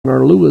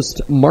Our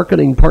newest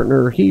marketing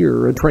partner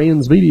here at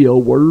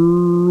Transmedia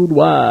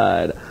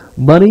Worldwide,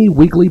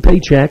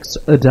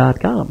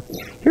 MoneyWeeklyPaychecks.com.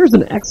 Here's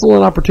an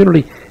excellent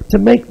opportunity to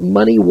make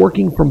money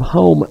working from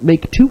home.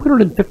 Make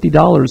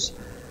 $250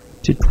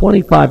 to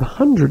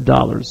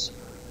 $2,500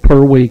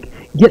 per week.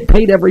 Get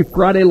paid every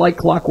Friday like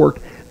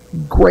clockwork.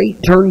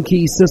 Great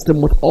turnkey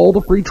system with all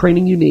the free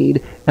training you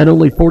need and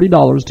only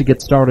 $40 to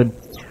get started.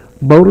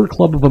 Motor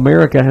Club of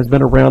America has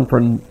been around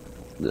for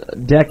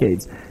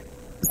decades.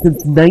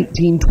 Since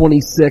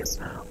 1926.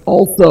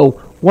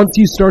 Also, once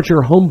you start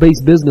your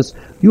home-based business,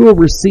 you will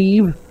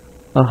receive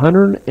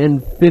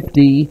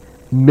 $150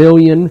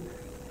 million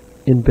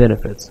in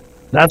benefits.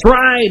 That's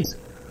right!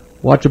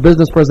 Watch a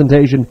business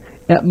presentation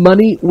at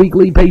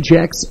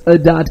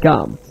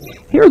MoneyWeeklyPaychecks.com.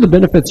 Here are the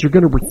benefits you're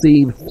going to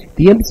receive.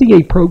 The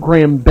MCA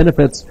program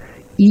benefits: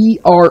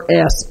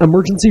 ERS,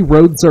 Emergency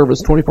Road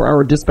Service,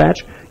 24-hour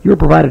dispatch. You're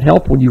provided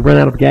help when you run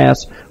out of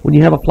gas, when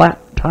you have a flat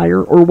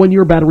tire, or when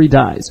your battery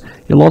dies.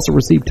 You'll also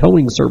receive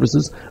towing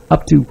services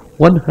up to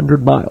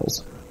 100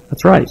 miles.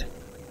 That's right,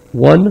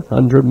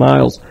 100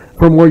 miles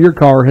from where your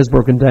car has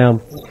broken down.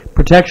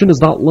 Protection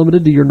is not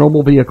limited to your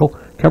normal vehicle.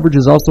 Coverage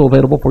is also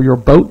available for your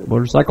boat,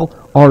 motorcycle,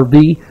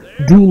 RV,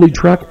 dually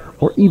truck,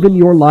 or even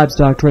your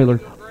livestock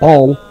trailer,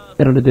 all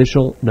at an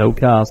additional no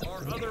cost.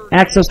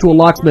 Access to a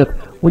locksmith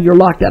when you're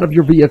locked out of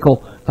your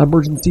vehicle.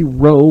 Emergency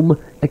roam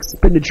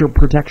expenditure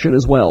protection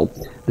as well.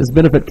 This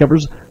benefit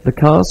covers the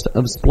cost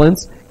of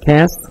splints,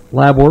 casts,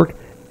 lab work,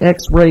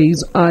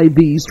 x-rays,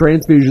 IVs,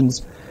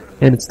 transfusions,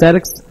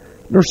 anesthetics,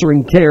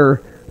 nursing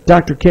care,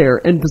 doctor care,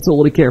 and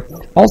facility care.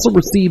 Also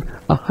receive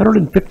a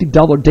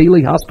 $150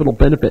 daily hospital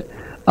benefit,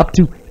 up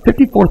to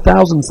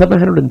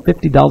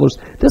 $54,750.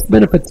 This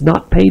benefit's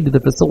not paid to the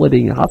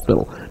facility and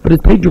hospital, but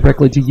it's paid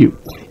directly to you.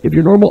 If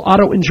your normal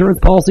auto insurance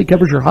policy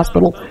covers your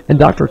hospital and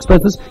doctor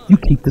expenses, you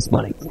keep this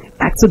money.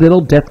 Accidental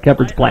death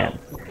coverage plan.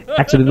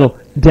 Accidental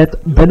death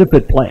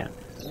benefit plan.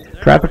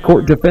 Traffic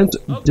court defense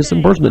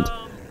disbursement.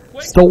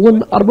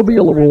 Stolen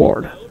automobile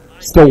award.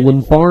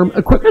 Stolen farm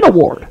equipment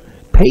award.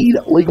 Paid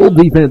legal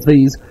defense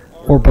fees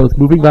for both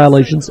moving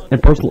violations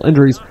and personal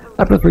injuries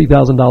up to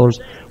 $3,000.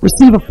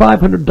 Receive a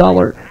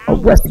 $500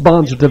 arrest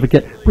bond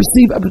certificate.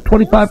 Receive up to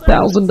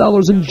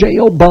 $25,000 in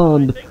jail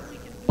bond.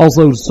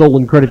 Also,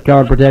 stolen credit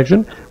card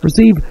protection.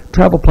 Receive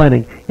travel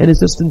planning and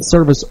assistance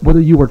service whether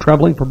you are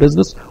traveling for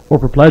business or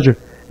for pleasure.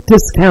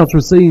 Discounts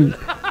received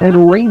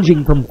and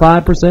ranging from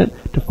 5%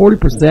 to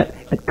 40%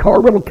 at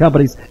car rental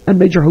companies and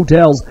major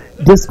hotels.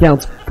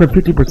 Discounts from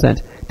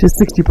 50% to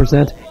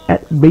 60%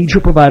 at major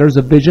providers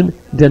of vision,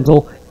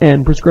 dental,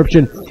 and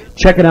prescription.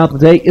 Check it out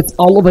today. It's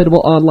all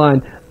available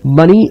online.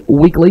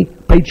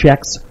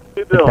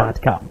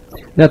 MoneyWeeklyPaychecks.com.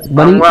 That's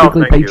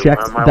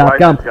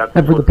MoneyWeeklyPaychecks.com.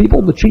 And for the people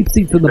in the cheap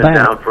seats in the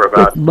back,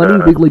 it's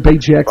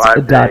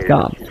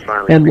MoneyWeeklyPaychecks.com.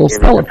 And we'll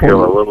spell it for you.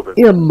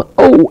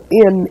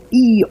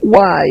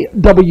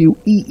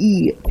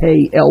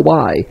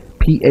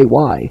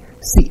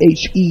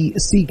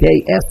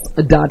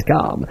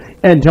 MoneyWeeklyPaychecks.com.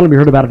 And tell them you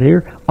heard about it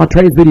here on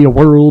Transmedia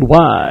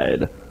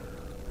Worldwide.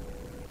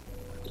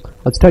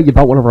 Let's tell you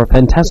about one of our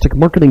fantastic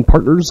marketing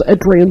partners at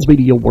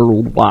Transmedia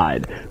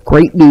Worldwide.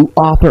 Great new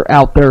author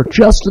out there,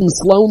 Justin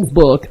Sloan's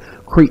book,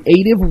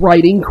 Creative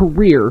Writing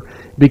Career,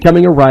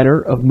 Becoming a Writer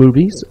of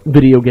Movies,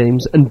 Video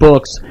Games, and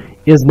Books,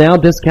 is now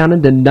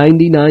discounted to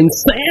 99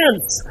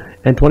 cents.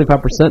 And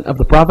 25% of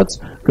the profits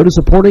go to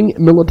supporting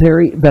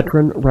military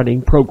veteran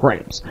writing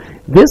programs.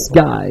 This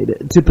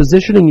guide to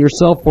positioning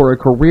yourself for a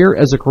career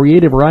as a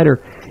creative writer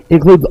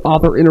includes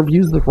author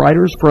interviews with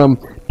writers from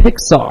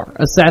Pixar,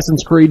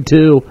 Assassin's Creed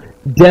 2,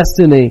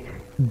 Destiny,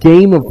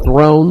 Game of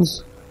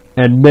Thrones,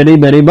 and many,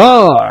 many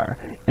more.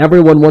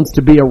 Everyone wants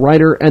to be a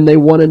writer, and they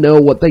want to know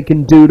what they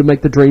can do to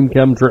make the dream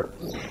come true.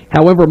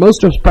 However,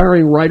 most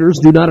aspiring writers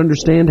do not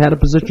understand how to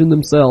position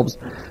themselves,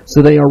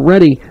 so they are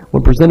ready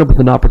when presented with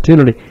an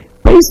opportunity.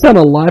 Based on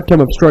a lifetime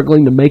of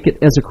struggling to make it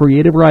as a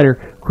creative writer,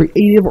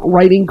 Creative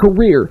Writing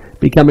Career,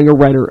 Becoming a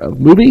Writer of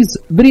Movies,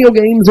 Video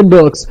Games, and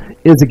Books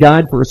is a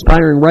guide for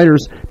aspiring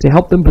writers to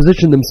help them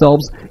position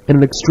themselves in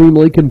an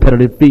extremely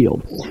competitive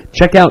field.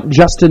 Check out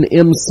Justin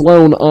M.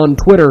 Sloan on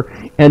Twitter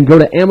and go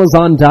to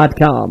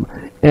Amazon.com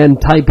and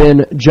type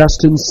in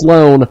Justin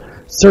Sloan.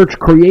 Search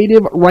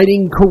Creative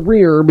Writing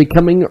Career,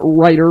 Becoming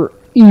Writer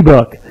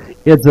ebook.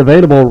 It's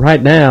available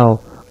right now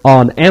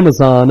on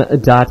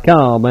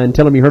Amazon.com. And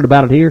tell them you heard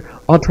about it here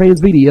on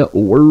Transmedia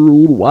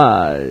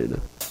Worldwide.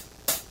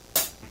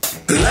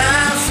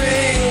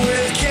 Laughing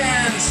with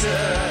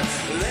Cancer.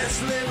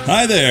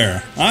 Hi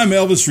there, I'm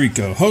Elvis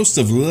Rico, host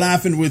of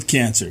Laughing with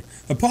Cancer,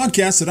 a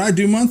podcast that I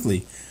do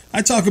monthly.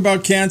 I talk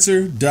about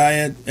cancer,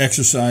 diet,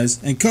 exercise,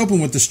 and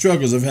coping with the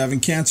struggles of having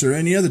cancer or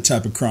any other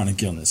type of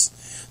chronic illness.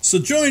 So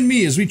join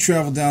me as we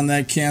travel down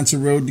that cancer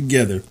road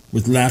together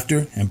with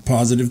laughter and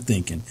positive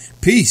thinking.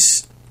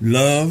 Peace,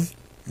 love,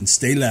 and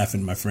stay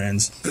laughing, my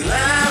friends.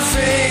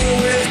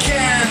 Laughing with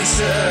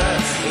Cancer.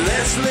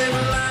 Let's live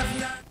a life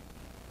now.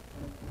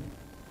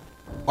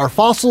 Are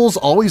fossils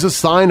always a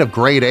sign of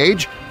great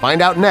age?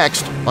 Find out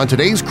next on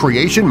today's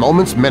Creation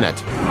Moments Minute.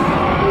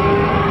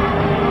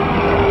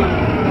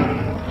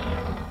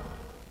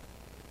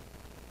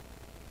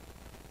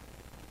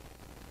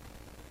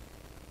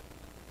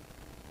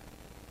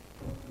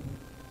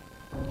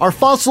 Are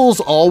fossils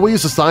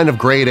always a sign of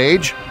great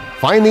age?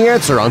 Find the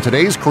answer on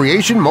today's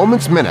Creation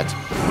Moments Minute.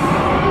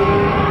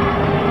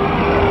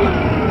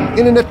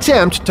 In an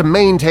attempt to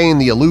maintain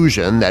the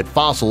illusion that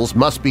fossils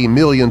must be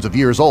millions of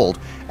years old,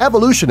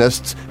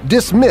 evolutionists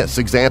dismiss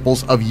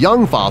examples of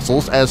young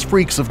fossils as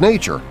freaks of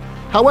nature.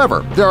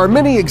 However, there are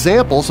many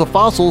examples of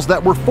fossils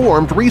that were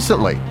formed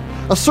recently.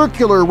 A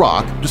circular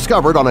rock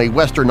discovered on a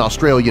Western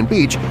Australian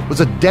beach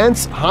was a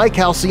dense,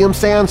 high-calcium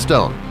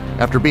sandstone.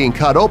 After being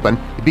cut open,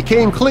 it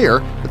became clear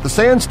that the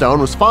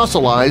sandstone was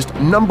fossilized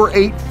number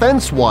 8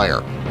 fence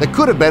wire that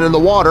could have been in the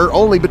water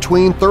only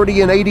between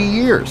 30 and 80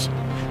 years.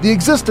 The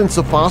existence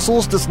of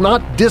fossils does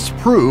not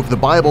disprove the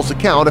Bible's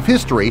account of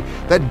history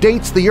that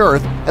dates the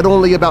Earth at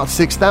only about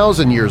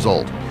 6,000 years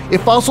old.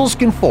 If fossils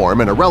can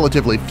form in a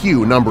relatively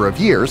few number of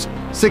years,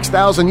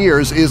 6,000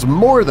 years is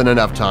more than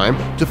enough time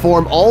to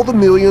form all the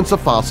millions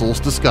of fossils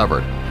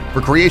discovered.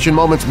 For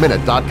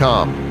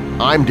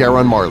CreationMomentsMinute.com, I'm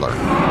Darren Marlar.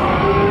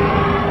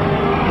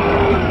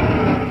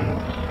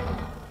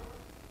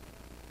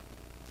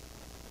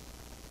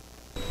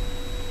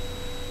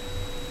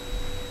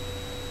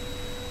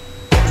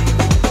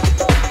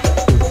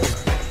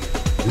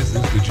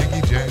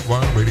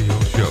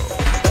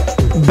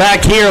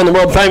 Back here on the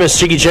world-famous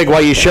Jiggy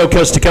Jaguar show,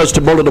 coast to coast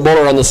and border to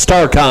border on the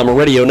Starcom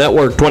Radio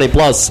Network,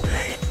 20-plus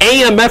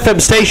AM,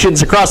 FM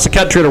stations across the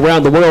country and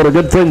around the world. Our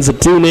good friends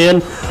that tune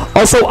in.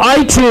 Also,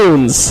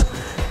 iTunes.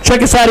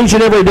 Check us out each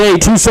and every day,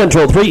 2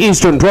 Central, 3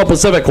 Eastern, 12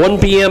 Pacific, 1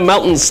 p.m.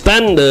 Mountain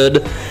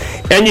Standard.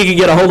 And you can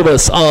get a hold of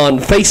us on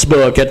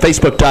Facebook at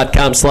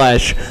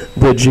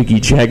facebook.com/The Jiggy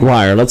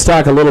Jaguar. Let's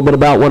talk a little bit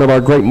about one of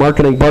our great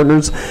marketing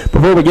partners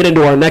before we get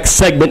into our next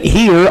segment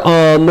here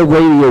on the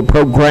radio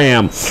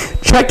program.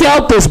 Check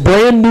out this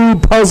brand new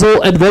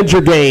puzzle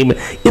adventure game.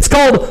 It's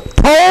called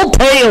Tall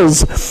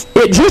Tales.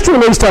 It just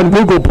released on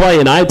Google Play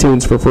and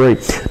iTunes for free.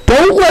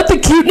 Don't let the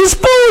cuteness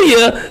fool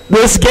you.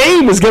 This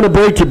game is going to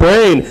break your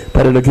brain,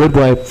 but in a good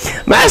way.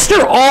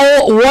 Master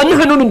all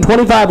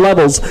 125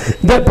 levels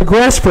that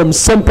progress from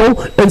simple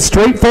and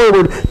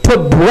straightforward to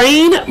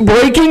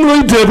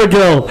brain-breakingly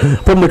difficult.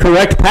 From the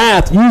correct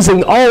path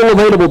using all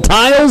available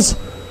tiles,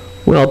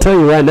 well, I'll tell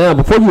you right now,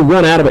 before you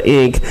run out of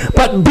ink,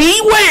 but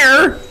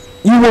beware,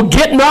 you will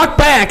get knocked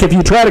back if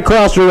you try to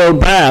cross your own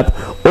path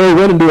or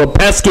run into a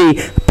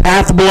pesky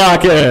path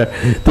blocker.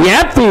 The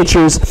app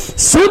features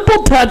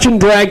simple touch and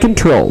drag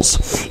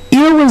controls,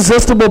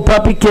 irresistible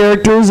puppy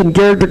characters and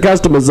character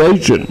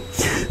customization,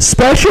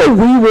 special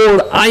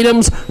reward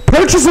items,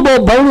 purchasable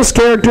bonus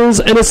characters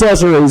and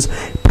accessories,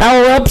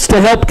 power-ups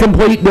to help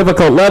complete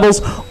difficult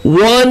levels,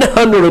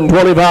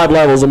 125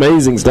 levels,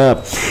 amazing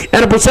stuff.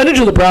 And a percentage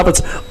of the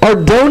profits are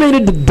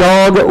donated to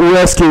dog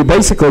rescue.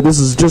 Basically, this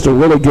is just a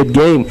really good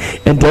game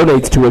and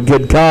donates to a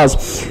good cause.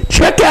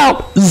 Check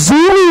out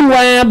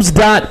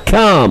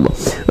ZuluLabs.com.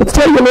 Let's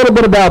tell you a little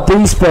bit about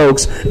these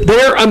folks.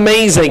 They're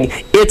amazing.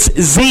 It's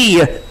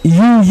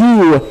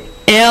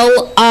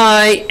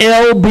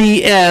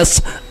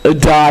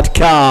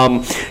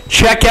ZUULILBS.com.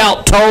 Check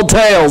out Tall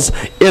Tales.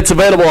 It's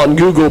available on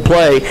Google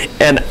Play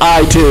and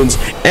iTunes.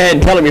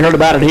 And tell them you heard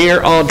about it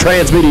here on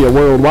Transmedia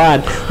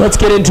Worldwide. Let's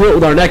get into it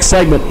with our next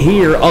segment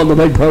here on the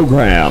big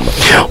program.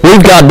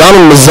 We've got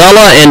Donald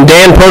Mazzella and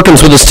Dan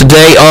Perkins with us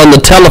today on the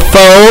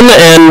telephone,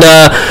 and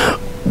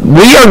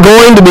we are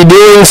going to be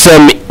doing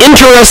some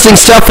interesting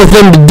stuff with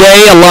them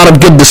today, a lot of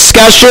good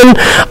discussion.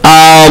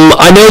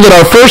 I know that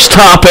our first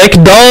topic,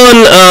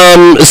 Dawn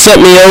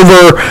sent me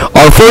over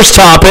our first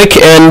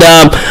topic, and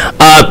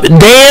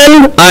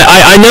Dan,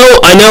 I know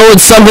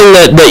it's something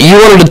that you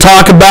wanted to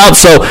talk about,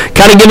 so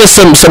kind of give us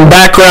some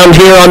background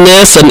here on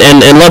this, and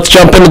let's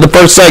jump into the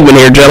first segment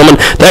here, gentlemen.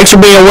 Thanks for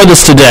being with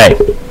us today.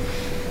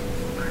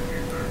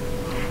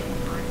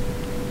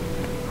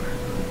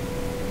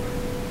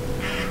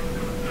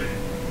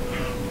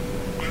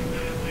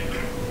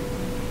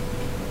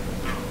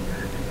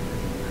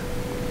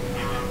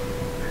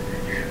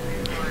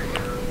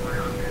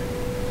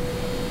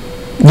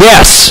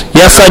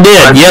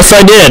 Yes,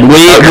 I did.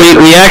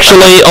 We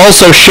actually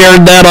also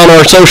shared that on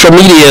our social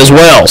media as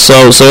well.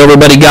 So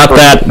everybody got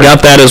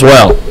that as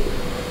well.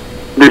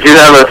 Did you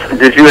have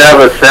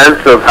a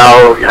sense of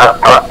how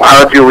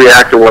did you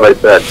react to what I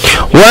said?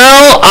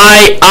 Well,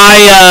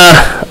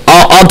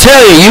 I'll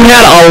tell you, you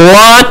had a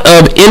lot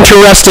of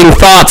interesting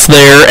thoughts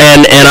there,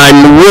 and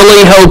I'm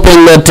really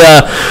hoping that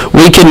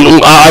we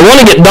can. I want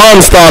to get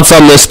Dawn's thoughts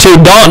on this too.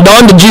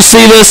 Dawn, did you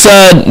see this?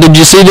 Did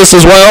you see this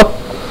as well?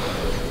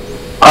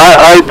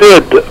 I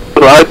did.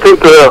 I think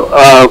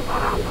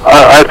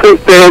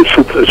Dan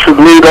should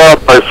lead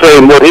off by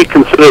saying what he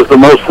considers the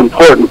most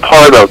important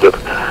part of it,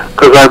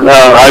 because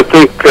I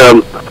think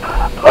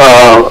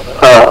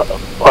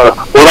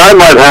what I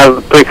might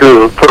think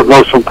is the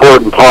most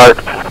important part,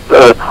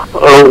 and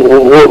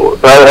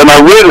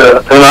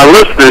our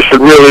listeners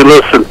should really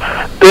listen.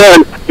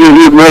 Dan,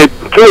 you made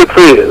 2 or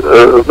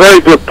 3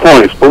 very good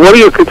points, but what do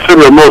you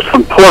consider the most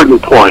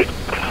important point?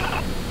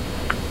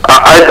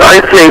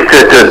 I think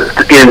that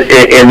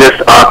in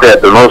this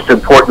op-ed, the most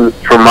important,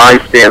 from my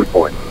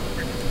standpoint,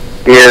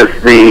 is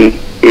the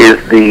is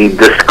the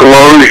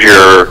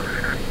disclosure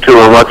to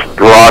a much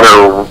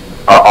broader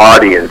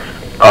audience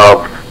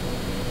of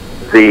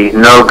the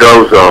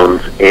no-go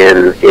zones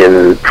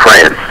in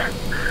France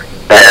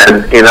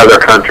and in other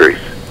countries.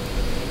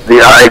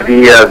 The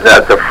idea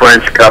that the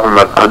French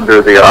government,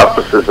 under the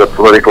auspices of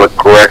political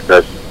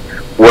correctness,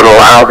 would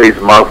allow these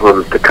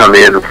Muslims to come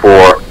in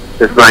for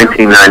since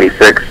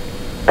 1996,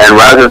 and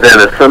rather than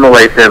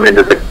assimilate them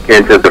into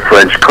the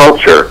French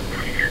culture,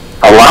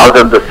 allow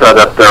them to set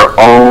up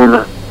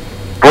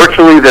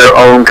virtually their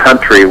own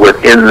country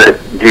within the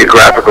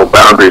geographical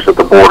boundaries of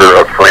the border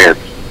of France,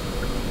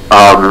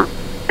 and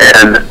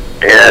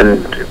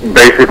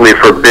basically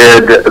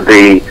forbid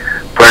the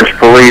French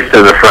police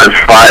and the French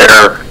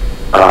fire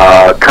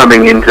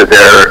coming into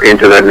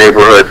their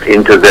neighborhoods,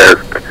 into their,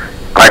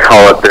 I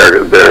call it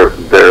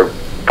their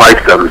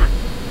fiefdoms,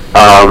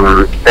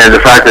 and the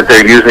fact that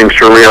they're using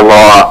Sharia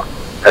law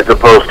as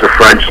opposed to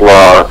French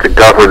law to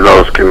govern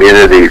those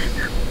communities.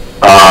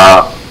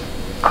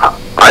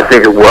 I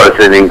think it was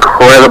an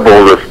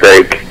incredible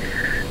mistake,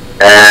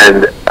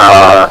 and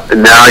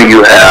now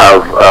you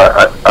have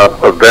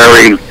a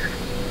very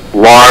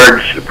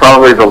large,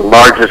 probably the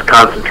largest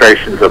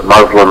concentrations of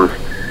Muslims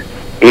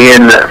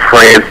in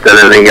France than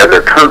any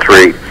other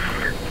country.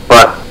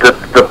 But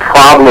the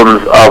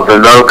problems of the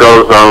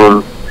no-go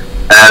zone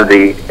and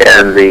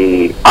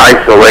the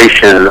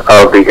isolation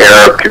of the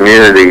Arab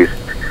communities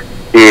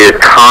is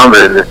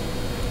common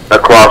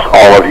across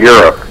all of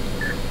Europe.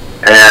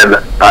 And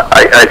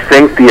I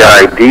think the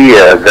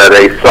idea that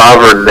a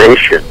sovereign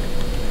nation,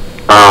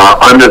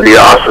 under the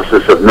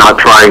auspices of not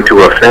trying to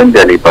offend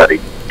anybody,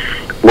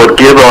 would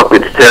give up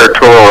its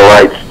territorial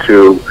rights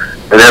to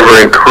an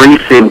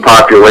ever-increasing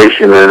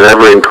population and an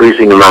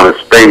ever-increasing amount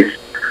of space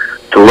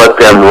to let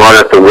them run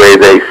it the way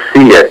they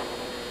see it,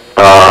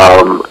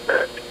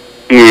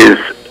 is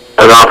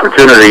an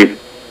opportunity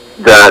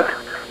that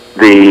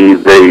the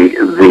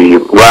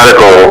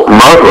radical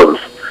Muslims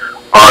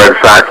are in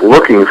fact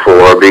looking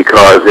for,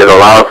 because it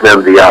allows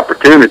them the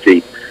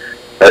opportunity,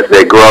 as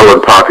they grow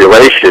in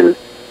population,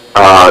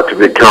 to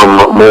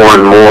become more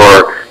and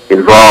more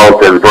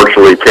involved in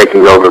virtually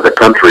taking over the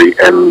country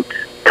and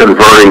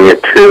converting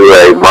it to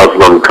a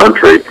Muslim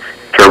country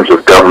in terms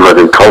of government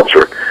and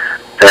culture.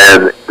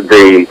 And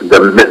the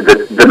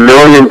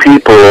million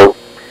people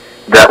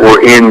that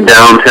were in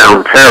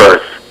downtown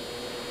Paris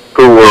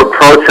who were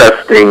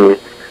protesting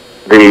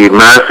the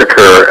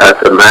massacre at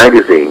the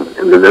magazine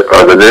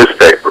or the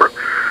newspaper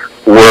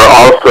were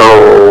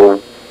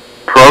also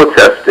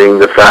protesting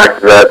the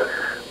fact that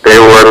they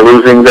were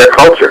losing their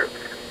culture.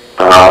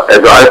 As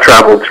I've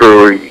traveled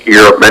through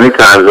Europe many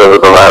times over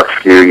the last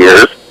few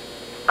years,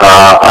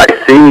 I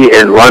see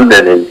in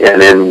London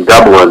and in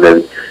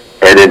Dublin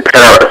and in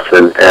Paris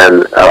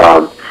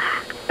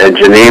and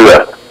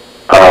Geneva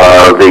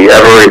the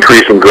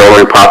ever-increasing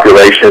growing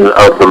population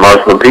of the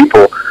Muslim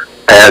people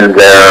and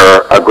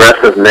their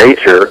aggressive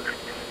nature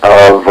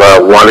of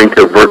wanting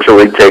to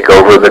virtually take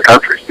over the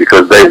countries,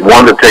 because they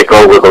want to take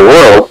over the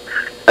world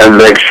and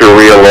make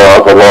Sharia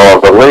law the law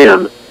of the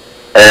land.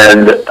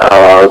 And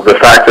the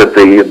fact that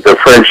the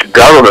French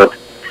government,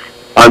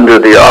 under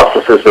the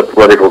auspices of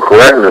political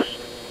correctness,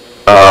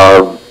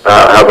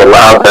 have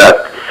allowed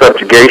that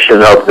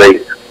subjugation of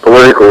the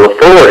political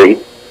authority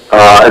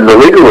and the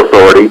legal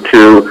authority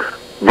to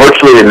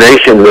virtually a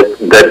nation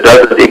that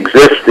doesn't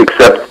exist,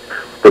 except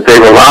that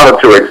they've allowed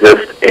it to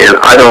exist. And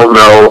I don't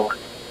know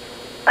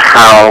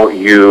how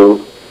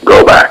you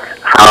go back.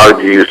 How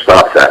do you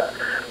stop that?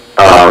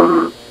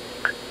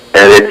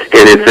 And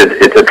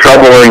it's a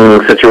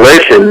troubling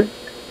situation,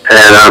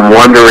 and I'm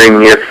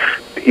wondering if,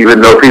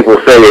 even though people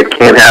say it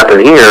can't happen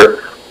here,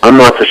 I'm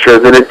not so sure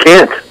that it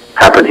can't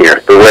happen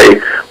here. The way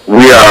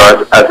we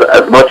are,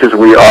 as much as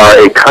we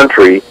are a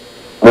country,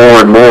 more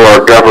and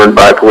more governed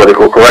by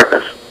political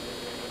correctness.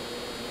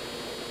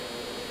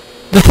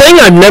 The thing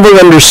I've never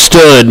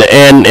understood,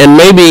 and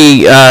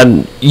maybe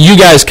you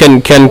guys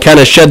can kind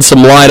of shed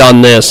some light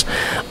on this,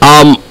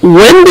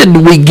 when did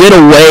we get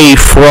away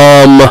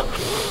from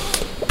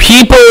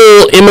people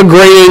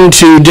immigrating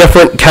to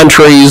different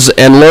countries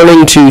and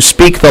learning to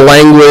speak the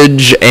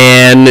language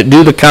and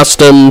do the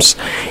customs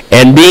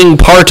and being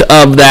part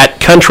of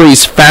that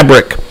country's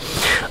fabric?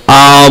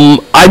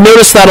 I've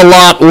noticed that a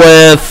lot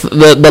with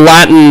the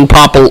Latin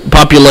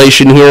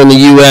population here in the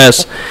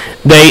U.S.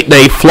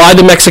 They fly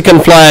the Mexican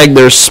flag.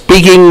 They're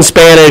speaking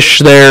Spanish.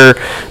 They're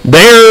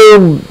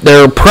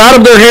proud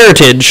of their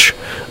heritage,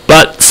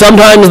 but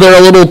sometimes they're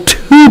a little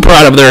too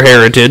proud of their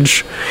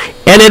heritage.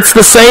 And it's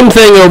the same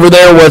thing over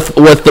there with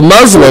the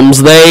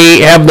Muslims.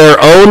 They have their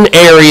own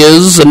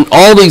areas and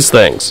all these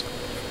things.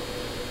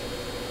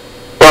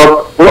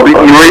 Well,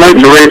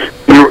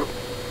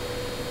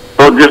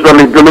 just let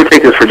me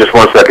take this for just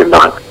 1 second,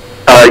 Don.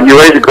 You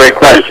raise a great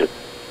question.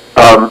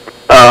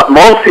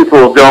 Most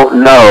people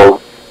don't know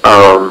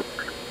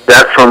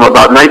that from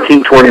about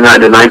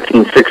 1929 to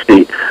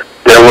 1960,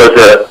 there was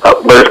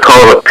what is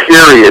called a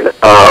period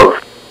of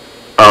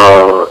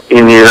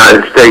in the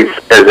United States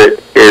as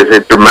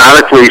it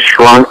dramatically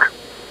shrunk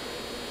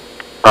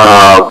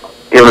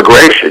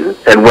immigration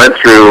and went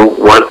through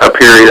a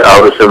period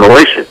of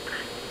assimilation.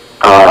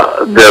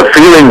 The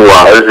feeling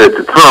was at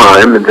the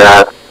time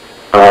that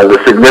the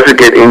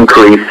significant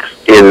increase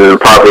in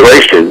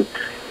population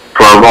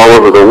from all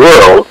over the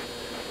world,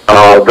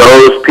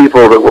 those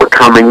people that were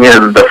coming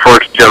in, the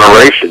first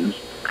generations,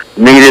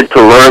 needed to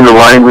learn the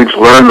language,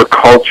 learn the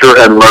culture,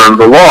 and learn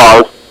the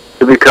laws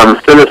to become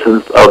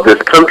citizens of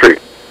this country.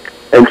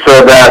 And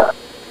so that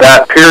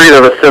period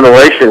of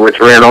assimilation, which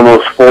ran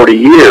almost 40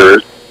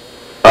 years,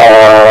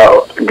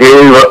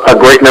 gave a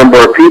great number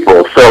of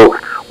people. So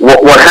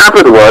what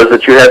happened was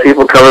that you had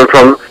people coming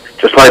from,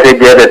 just like they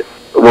did it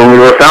when we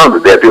were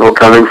founded, they had people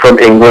coming from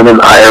England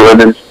and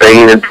Ireland and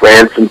Spain and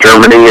France and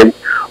Germany and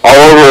all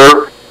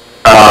over,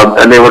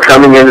 and they were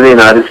coming into the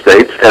United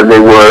States, and they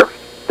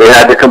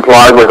had to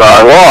comply with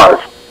our laws.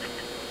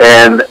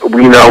 And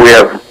we know we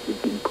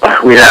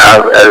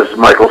have, as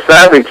Michael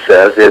Savage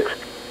says,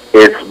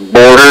 it's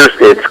borders,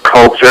 it's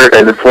culture,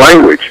 and it's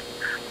language.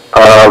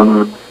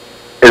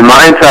 In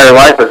my entire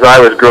life, as I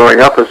was growing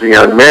up as a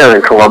young man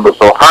in Columbus,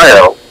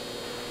 Ohio,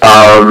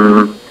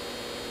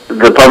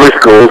 the public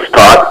schools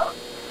taught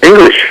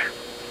English,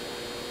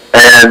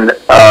 and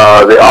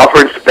they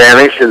offered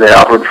Spanish and they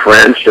offered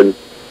French and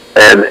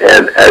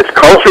as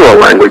cultural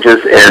languages,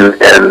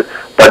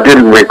 but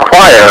didn't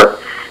require.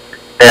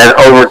 And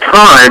over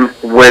time,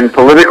 when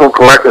political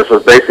correctness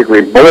was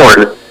basically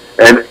born,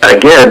 and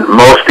again,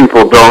 most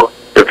people don't,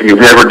 if you've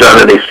never done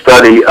any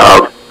study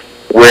of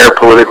where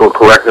political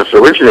correctness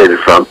originated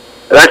from,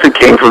 it actually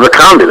came from the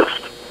communists.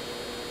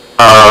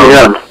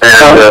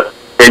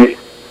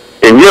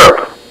 In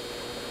Europe.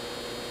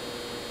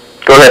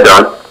 Go ahead,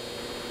 Don.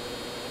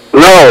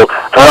 No,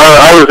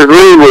 I was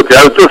agreeing with you.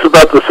 I was just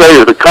about to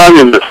say the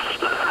communists.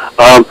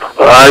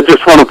 I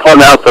just want to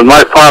point out that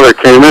my father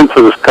came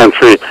into this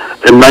country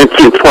in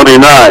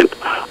 1929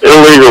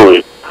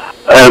 illegally,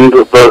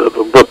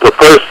 but the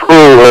first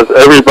rule that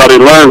everybody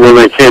learned when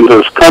they came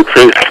to this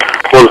country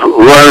was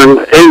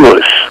learn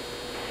English.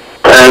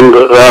 And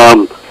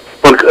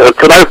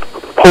could I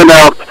point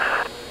out,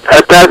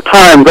 at that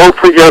time, don't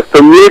forget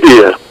the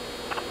media,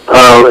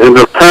 in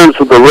the terms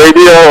of the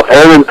radio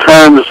and in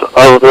terms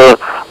of the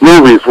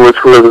movies, which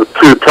were the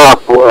two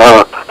top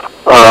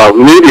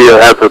media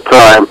at the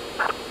time,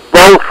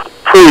 both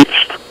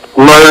preached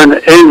learn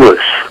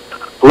English,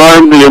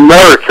 learn the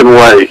American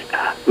way,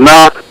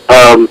 not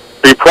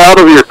be proud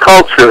of your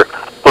culture,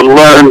 but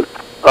learn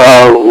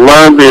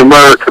the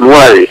American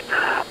way.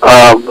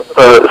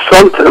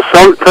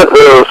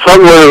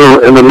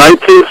 Somewhere in the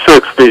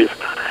 1960s,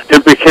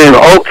 it became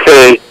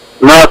okay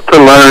not to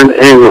learn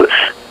English,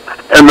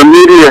 and the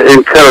media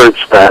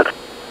encouraged that.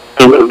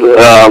 And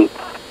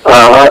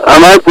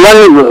I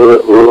blame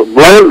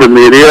the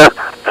media,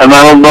 and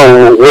I don't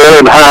know where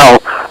and how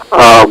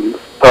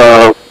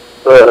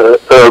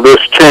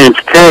this change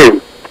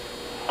came.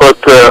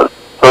 But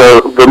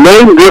the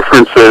main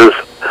difference is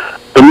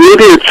the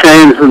media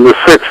changed in the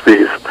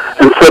 60s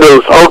and said it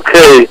was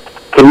okay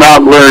to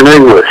not learn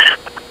English.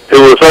 It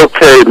was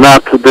okay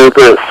not to do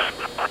this.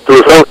 It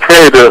was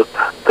okay to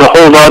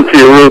hold on to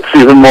your roots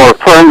even more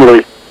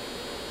firmly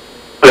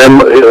than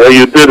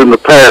you did in the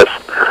past.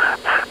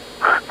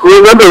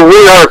 Remember,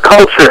 we are a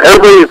culture.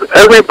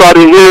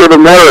 Everybody here in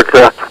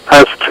America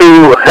has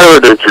two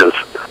heritages: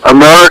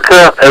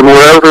 America and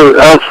wherever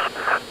else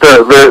they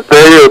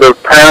or their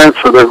parents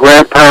or their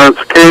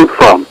grandparents came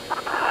from.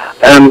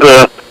 And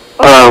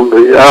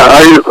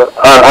I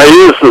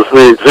use as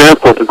the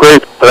example the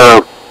great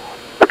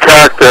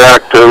character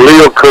actor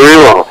Leo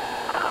Carrillo.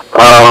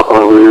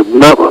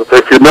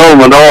 If you know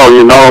him at all,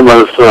 you know him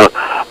as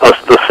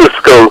the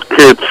Cisco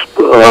Kid's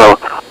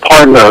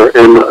partner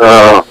in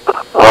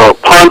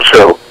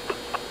Poncho.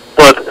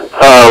 But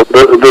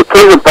the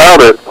thing about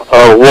it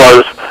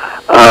was,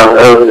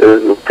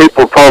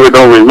 people probably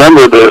don't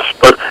remember this,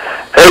 but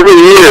every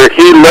year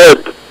he led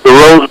the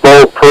Rose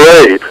Bowl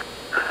parade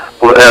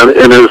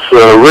in his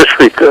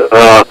Richvik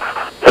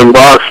in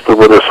Boston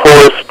with his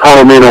horse,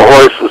 Palomino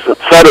horses,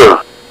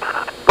 etc.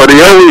 But he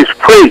always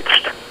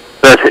preached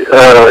that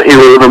he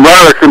was an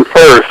American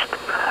first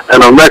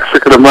and a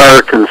Mexican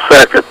American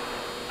second.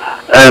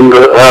 And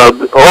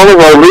all of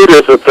our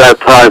leaders at that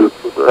time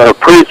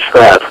preached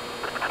that.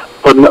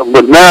 But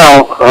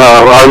now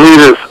our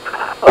leaders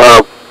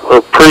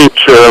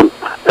preach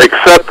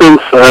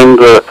acceptance. And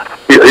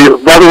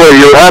by the way,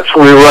 you're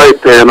absolutely right,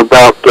 Dan,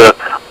 about the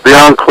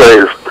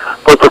enclaves.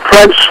 But the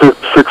French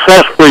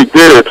successfully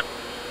did it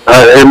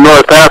in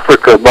North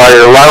Africa by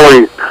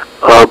allowing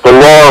the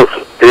laws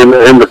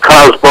in the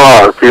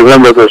Casbah, if you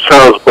remember the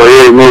Charles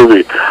Boyer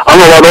movie. I'm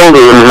a lot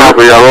older than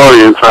probably our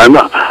audience. I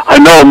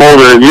know I'm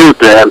older than you,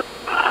 Dan.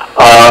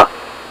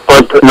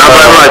 But not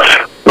that much.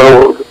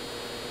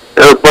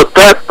 But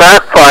that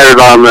backfired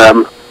on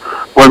them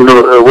when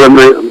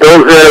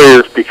those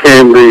areas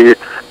became the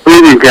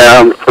breeding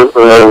ground for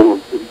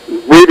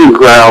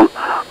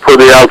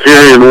the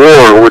Algerian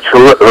War, which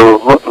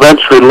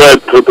eventually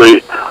led to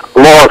the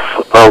loss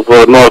of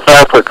North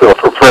Africa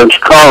for French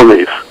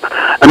colonies.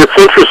 And it's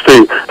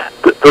interesting,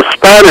 the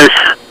Spanish,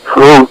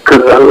 who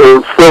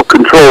still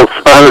control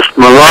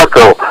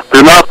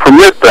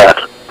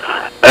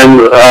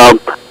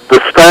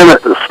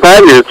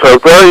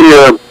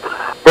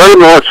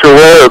much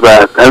aware of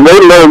that. And they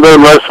learned their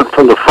lesson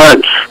from the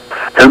French.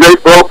 And they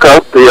broke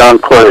up the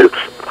enclaves,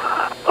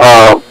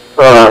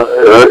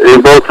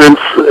 in both in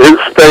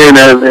Spain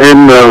and in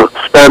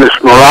Spanish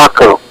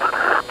Morocco.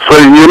 So,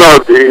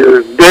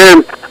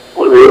 Dan,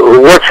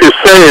 what you're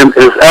saying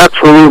is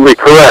absolutely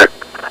correct.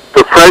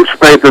 The French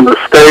made the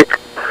mistake.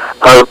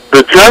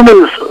 The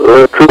Germans,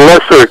 to a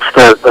lesser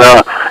extent,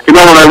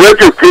 when I read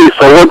your piece,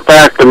 I went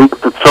back and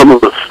looked at some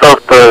of the stuff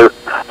that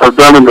I've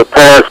done in the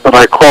past, and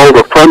I called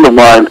a friend of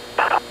mine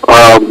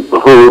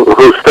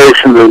who's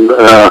stationed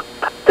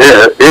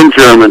in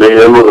Germany,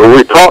 and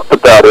we talked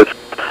about it.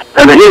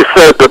 And he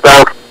said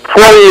about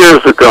 40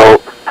 years ago,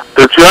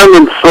 the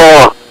Germans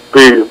saw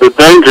the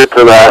danger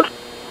to that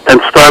and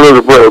started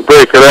to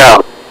break it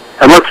out.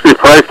 And let's be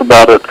frank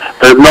about it,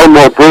 there's no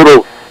more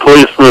brutal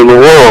policemen in the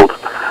world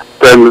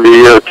than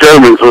the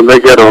Germans when they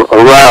get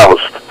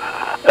aroused.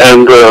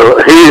 And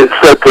he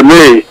said to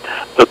me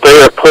that they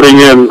are putting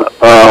in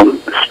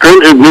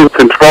stringent new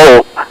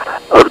controls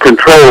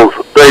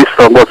based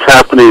on what's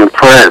happening in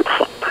France.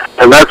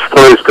 And that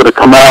story is going to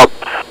come out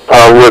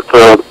with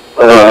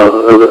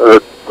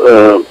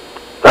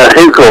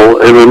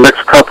Hinkle in the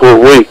next couple of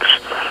weeks.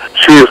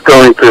 She is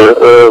going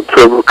to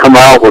come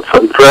out with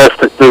some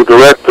drastic new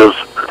directives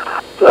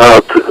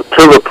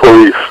to the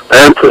police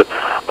and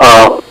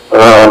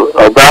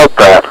about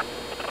that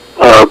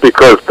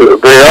because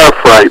they are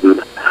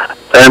frightened.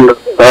 And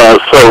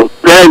so,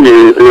 Dan,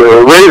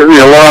 raising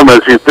the alarm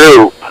as you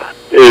do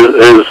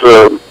is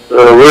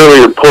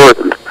really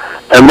important.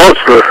 And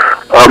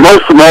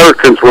most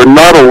Americans were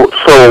not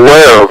so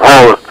aware of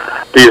how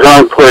these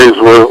enclaves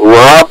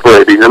were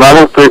operating, and I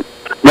don't think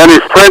many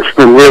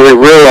Frenchmen really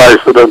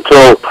realized it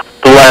until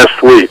the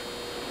last week.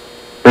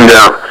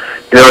 Yeah.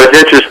 It's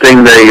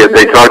interesting,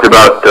 they talked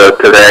about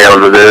today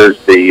on the news,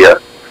 the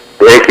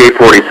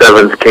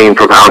AK-47s came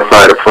from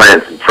outside of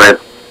France, and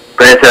France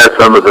has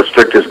some of the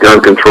strictest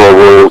gun control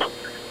rules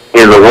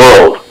in the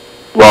world,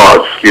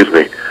 laws,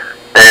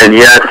 and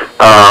yet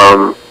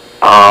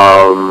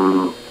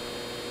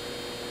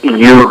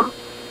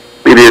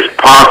it is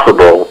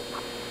possible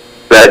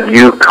that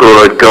you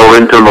could go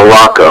into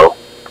Morocco,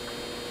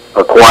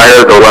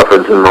 acquire the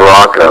weapons in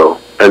Morocco,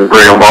 and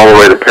bring them all the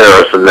way to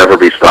Paris and never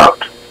be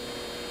stopped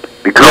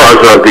because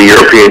of the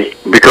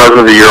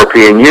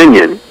European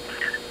Union.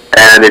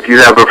 And if you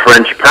have a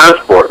French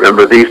passport,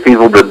 remember these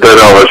people that did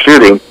all the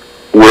shooting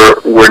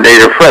were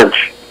native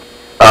French,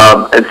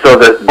 and so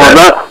that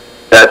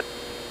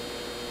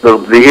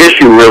the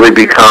issue really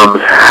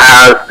becomes: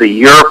 has the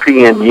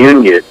European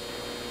Union,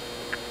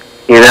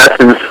 in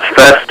essence,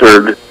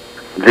 festered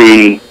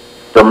the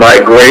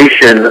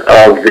migration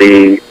of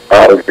the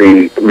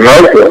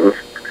Muslims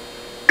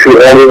to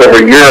all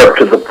over Europe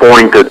to the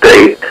point that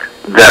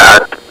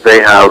they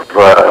have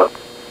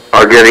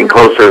are getting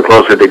closer and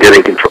closer to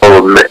getting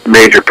control of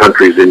major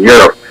countries in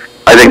Europe?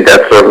 I think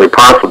that's certainly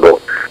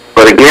possible.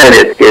 But again,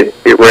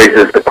 it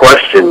raises the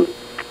question: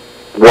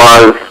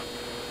 was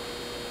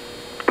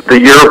the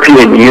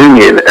European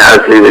Union,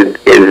 as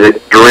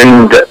it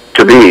dreamed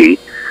to be,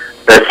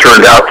 that's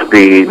turned out to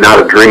be not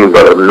a dream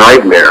but a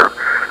nightmare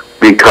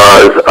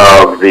because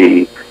of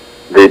the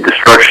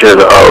destruction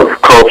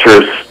of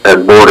cultures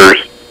and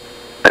borders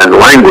and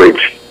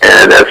language,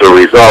 and as a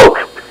result,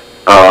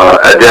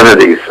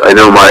 identities. I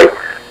know my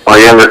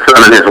younger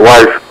son and his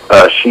wife,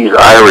 she's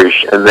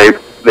Irish, and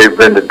they've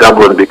been to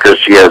Dublin because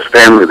she has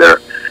family there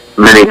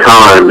many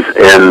times,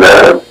 and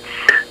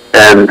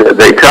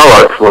they tell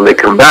us when they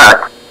come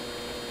back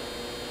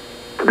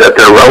that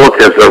their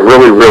relatives are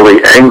really,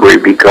 really angry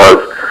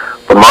because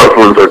the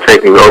Muslims are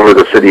taking over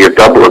the city of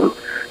Dublin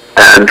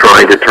and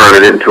trying to turn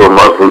it into a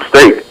Muslim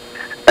state.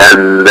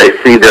 And they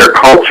see their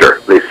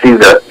culture, they see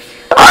the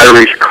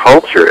Irish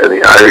culture and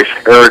the Irish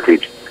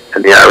heritage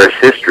and the Irish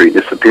history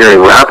disappearing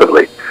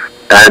rapidly.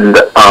 And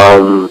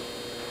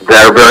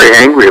they're very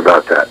angry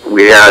about that.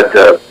 We had,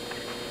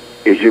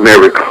 as you may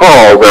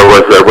recall, there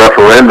was a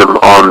referendum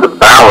on the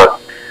ballot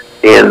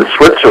in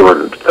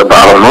Switzerland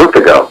about a month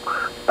ago,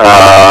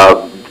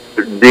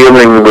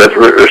 dealing with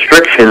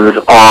restrictions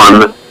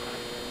on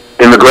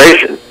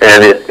immigration,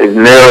 and it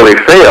narrowly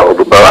failed.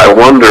 But I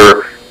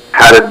wonder,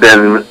 had it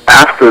been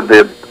after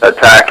the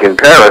attack in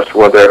Paris,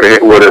 whether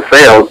it would have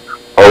failed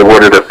or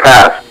would it have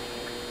passed.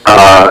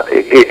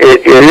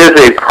 It is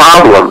a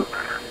problem,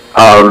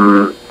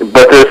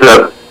 but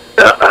there's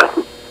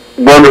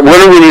when do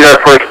we need our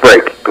first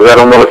break? Because I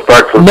don't know what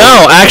starts with.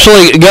 No,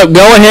 actually,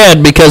 go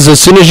ahead, because as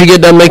soon as you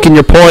get done making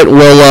your point,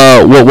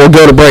 we'll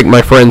go to break,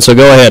 my friend. So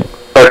go ahead.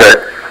 Okay.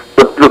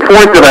 The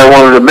point that I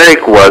wanted to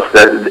make was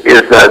that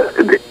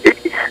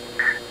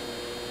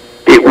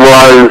it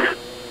was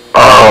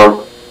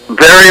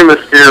very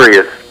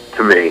mysterious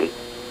to me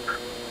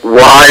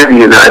why the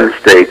United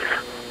States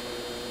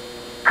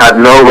had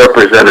no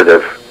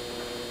representative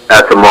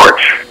at the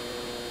march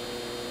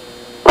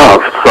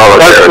of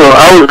solidarity.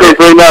 I was going to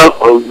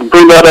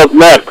bring that up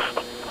next.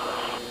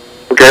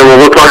 Okay, well,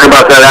 we'll talk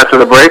about that after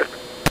the break.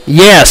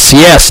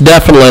 Yes,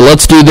 definitely.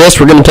 Let's do this.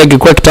 We're going to take a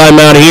quick time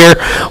out here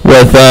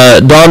with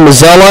Don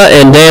Mazzella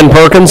and Dan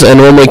Perkins, and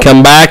when we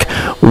come back,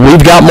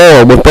 we've got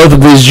more with both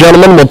of these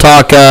gentlemen. We'll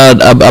talk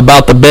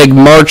about the big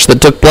march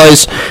that took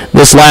place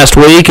this last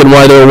week and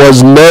why there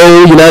was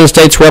no United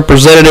States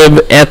representative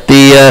at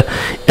the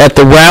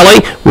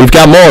rally. We've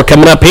got more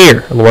coming up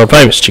here on the world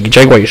famous Chicky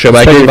Jaguar Show.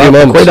 Back here in a few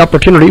moments. Great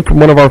opportunity from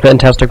one of our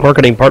fantastic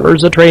marketing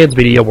partners at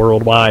Transmedia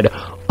Worldwide.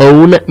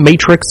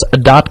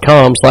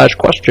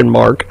 ownmatrix.com/question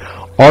mark.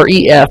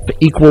 REF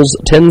equals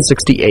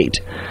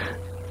 1068.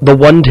 The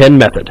 110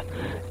 method.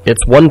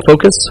 It's one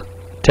focus,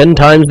 10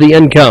 times the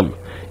income.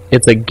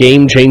 It's a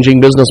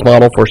game-changing business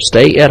model for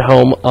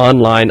stay-at-home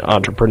online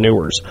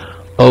entrepreneurs.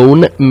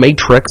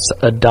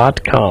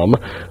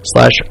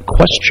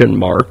 Ownmatrix.com/question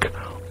mark.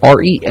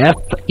 REF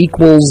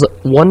equals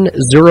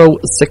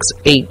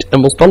 1068.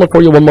 And we'll spell it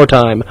for you one more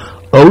time.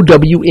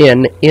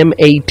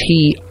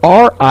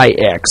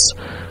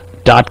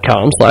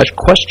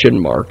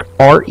 OWNMATRIX.com/question mark.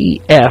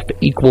 REF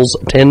equals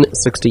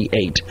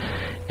 1068.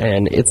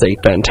 And it's a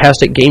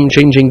fantastic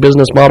game-changing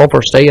business model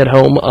for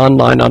stay-at-home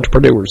online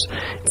entrepreneurs.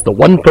 It's the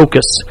one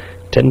focus,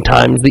 10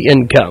 times the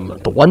income,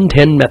 the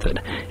 110 method.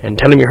 And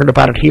tell them you heard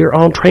about it here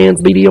on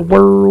Transmedia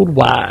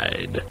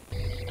Worldwide.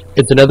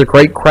 It's another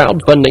great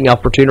crowdfunding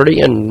opportunity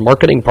and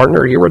marketing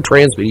partner here at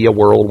Transmedia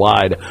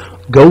Worldwide.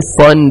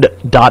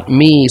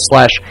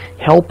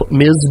 GoFund.me/help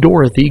Ms.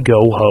 Dorothy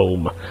go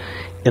home.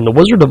 In The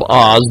Wizard of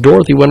Oz,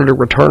 Dorothy wanted to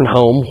return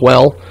home.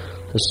 Well,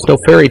 this is no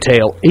fairy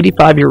tale.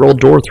 85-year-old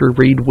Dorothy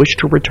Reed wished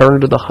to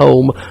return to the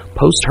home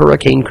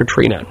post-Hurricane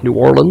Katrina, New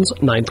Orleans,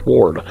 9th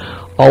Ward.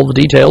 All the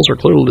details are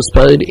clearly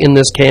displayed in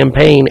this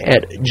campaign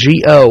at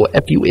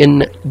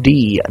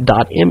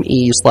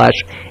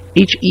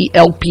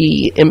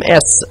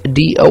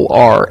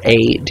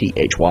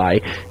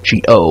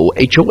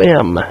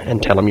gofund.me/HELPMSDORATHYGOHOM.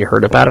 And tell them you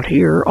heard about it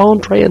here on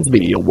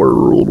Transmedia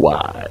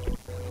Worldwide.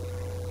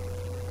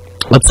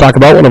 Let's talk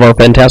about one of our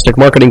fantastic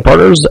marketing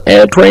partners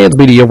at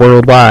Transmedia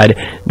Worldwide.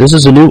 This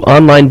is a new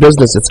online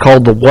business. It's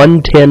called the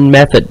 110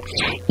 Method.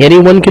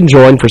 Anyone can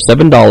join for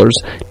 $7.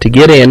 To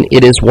get in,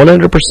 it is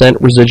 100%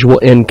 residual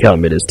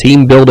income. It is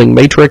team building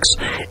matrix,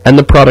 and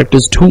the product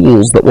is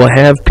tools that will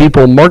have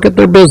people market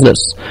their business.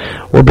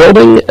 We're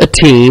building a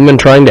team and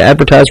trying to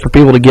advertise for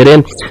people to get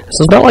in. This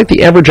is not like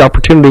the average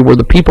opportunity where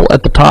the people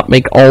at the top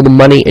make all the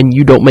money and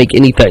you don't make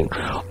anything.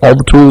 All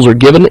the tools are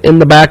given in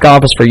the back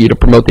office for you to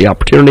promote the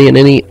opportunity and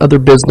any other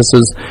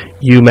businesses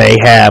you may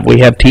have. We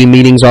have team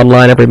meetings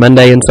online every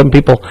Monday, and some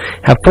people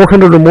have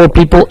 400 or more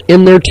people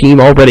in their team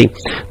already.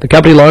 The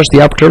company launched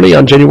the opportunity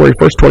on January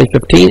 1st,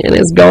 2015, and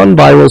has gone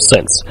viral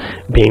since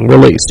being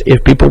released.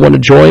 If people want to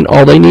join,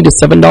 all they need is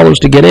 $7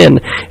 to get in,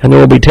 and there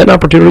will be 10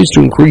 opportunities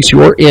to increase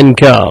your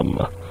income.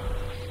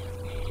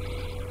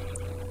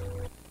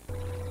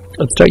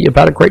 Let's tell you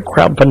about a great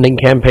crowdfunding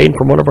campaign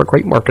from one of our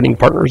great marketing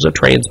partners at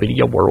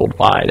Transmedia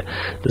Worldwide.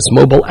 This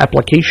mobile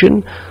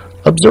application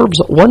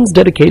observes one's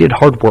dedicated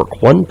hard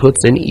work one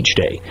puts in each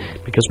day,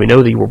 because we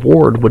know the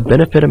reward would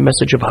benefit a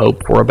message of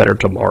hope for a better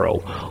tomorrow.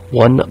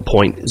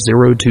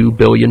 1.02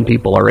 billion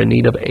people are in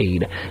need of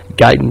aid,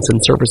 guidance,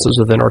 and services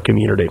within our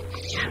community.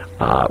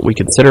 We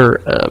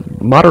consider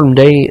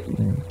modern-day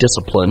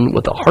discipline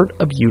with a heart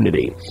of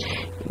unity.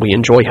 We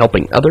enjoy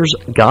helping others.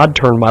 God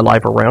turned my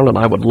life around, and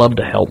I would love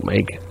to help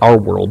make our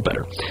world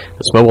better.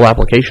 This mobile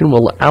application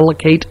will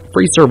allocate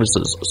free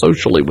services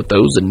socially with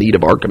those in need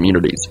of our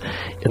communities.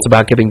 It's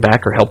about giving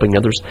back or helping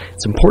others.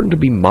 It's important to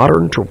be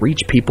modern to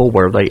reach people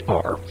where they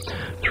are.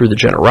 Through the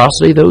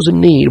generosity, those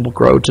in need will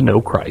grow to know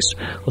Christ.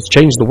 Let's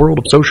change the world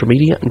of social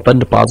media and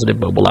fund a positive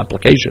mobile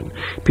application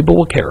people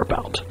will care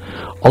about.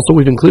 Also,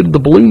 we've included the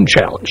Balloon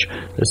Challenge.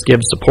 This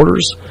gives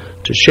supporters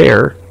to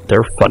share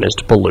their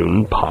funnest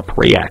balloon pop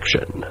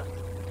reaction.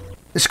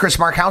 This is Chris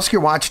Markowski,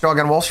 your watchdog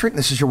on Wall Street.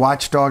 This is your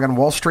watchdog on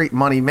Wall Street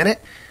Money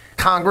Minute.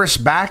 Congress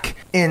back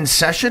in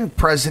session.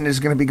 President is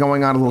going to be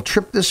going on a little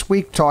trip this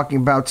week, talking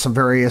about some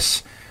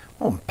various,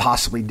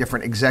 possibly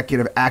different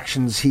executive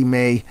actions he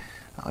may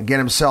get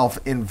himself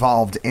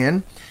involved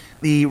in.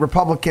 The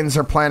Republicans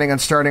are planning on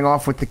starting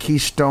off with the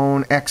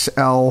Keystone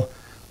XL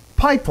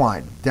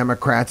pipeline.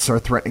 Democrats are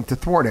threatening to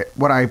thwart it.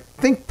 What I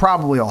think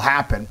probably will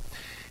happen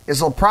is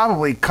they'll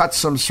probably cut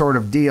some sort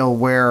of deal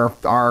where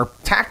our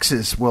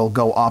taxes will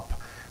go up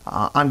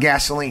on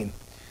gasoline.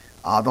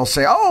 They'll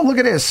say, oh, look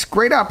at this.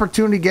 Great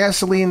opportunity.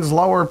 Gasoline's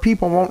lower.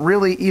 People won't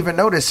really even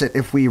notice it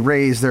if we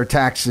raise their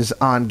taxes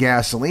on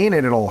gasoline,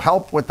 and it'll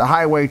help with the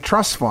Highway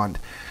Trust Fund.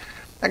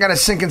 I got a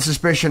sinking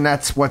suspicion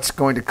that's what's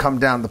going to come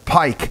down the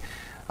pike.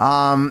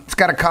 It's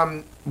got to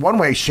come one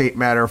way, shape,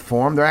 matter,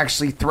 form. They're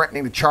actually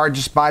threatening to charge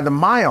us by the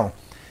mile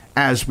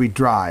as we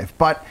drive.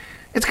 But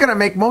it's going to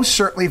make most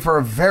certainly for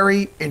a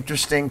very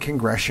interesting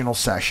congressional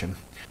session.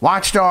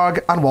 Watchdog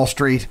on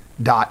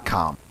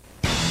WallStreet.com.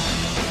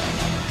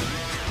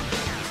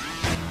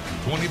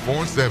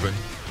 24/7,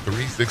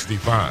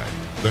 365.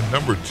 The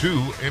number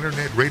 2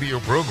 internet radio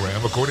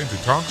program according to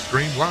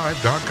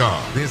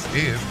TalkStreamLive.com. This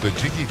is the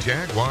Jiggy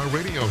Jaguar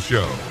Radio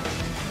Show.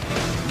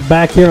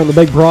 Back here on the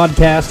big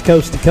broadcast,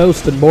 coast to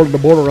coast and border to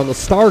border on the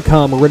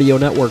Starcom Radio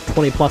Network,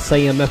 20-plus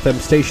AM FM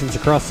stations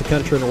across the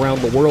country and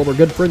around the world. Our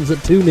good friends at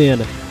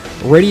TuneIn,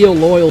 Radio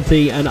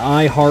Loyalty, and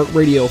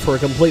iHeartRadio. For a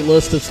complete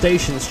list of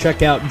stations,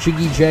 check out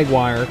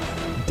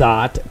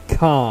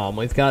JiggyJaguar.com.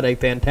 We've got a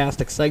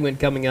fantastic segment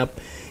coming up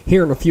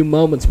here in a few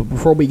moments, but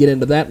before we get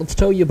into that, let's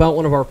tell you about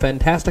one of our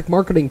fantastic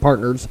marketing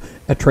partners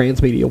at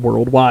Transmedia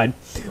Worldwide.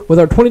 With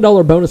our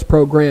 $20 bonus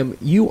program,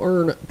 you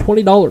earn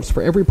 $20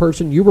 for every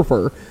person you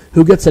refer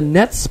who gets a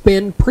net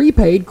spend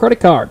prepaid credit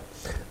card.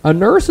 A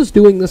nurse is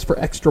doing this for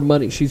extra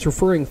money. She's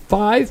referring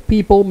 5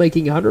 people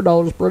making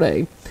 $100 per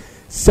day,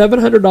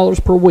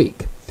 $700 per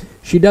week.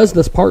 She does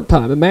this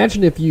part-time.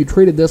 Imagine if you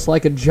treated this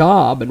like a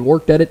job and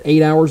worked at it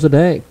 8 hours a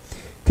day.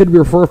 Could we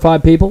refer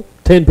 5 people,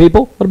 10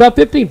 people, what about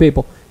 15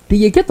 people? Do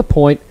you get the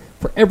point?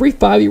 For every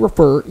 5 you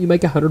refer, you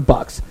make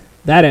 $100.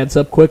 That adds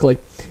up quickly.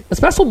 A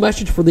special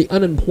message for the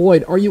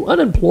unemployed. Are you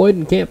unemployed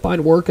and can't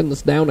find work in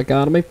this down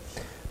economy?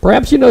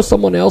 Perhaps you know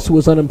someone else who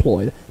is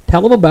unemployed.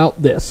 Tell them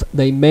about this.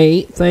 They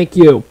may thank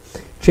you.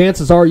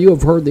 Chances are you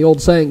have heard the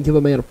old saying, give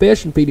a man a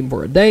fish and feed him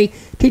for a day.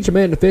 Teach a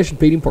man to fish and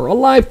feed him for a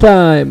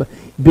lifetime.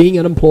 Being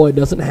unemployed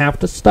doesn't have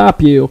to stop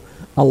you.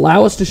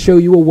 Allow us to show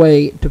you a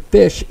way to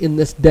fish in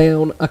this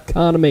down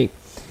economy.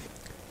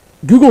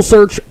 Google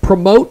search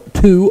Promote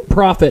to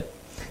Profit.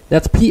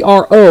 That's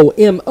Promote,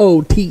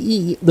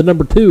 the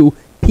number 2,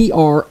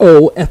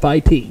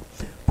 Profit.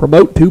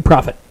 Promote to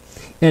Profit.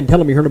 And tell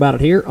them you heard about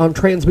it here on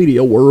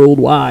Transmedia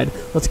Worldwide.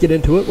 Let's get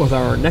into it with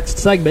our next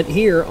segment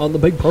here on the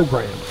big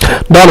program.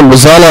 Donna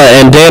Mazzella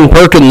and Dan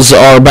Perkins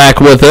are back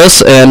with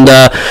us. And,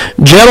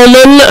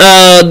 gentlemen,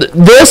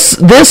 this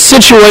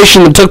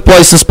situation that took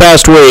place this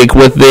past week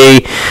with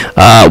the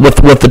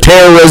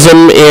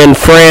terrorism in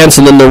France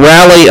and then the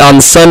rally on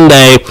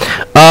Sunday,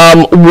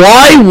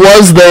 why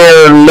was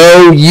there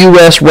no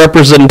U.S.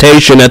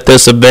 representation at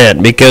this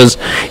event? Because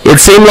it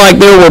seemed like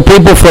there were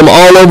people from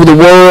all over the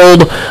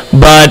world,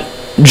 but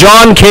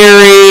John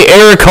Kerry,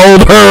 Eric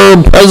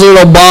Holder, President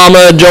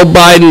Obama, Joe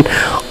Biden,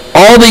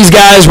 all these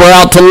guys were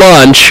out to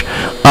lunch.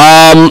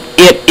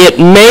 It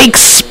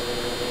makes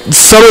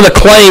some of the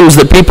claims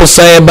that people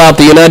say about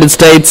the United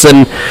States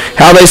and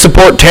how they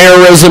support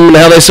terrorism and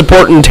how they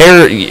support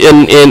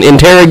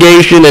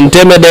interrogation,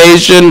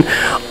 intimidation,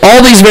 all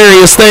these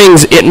various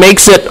things, it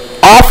makes it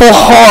awful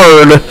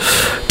hard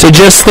to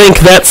just think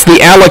that's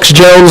the Alex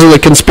Jones or the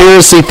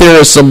conspiracy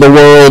theorists of the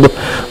world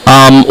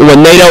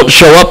when they don't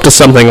show up to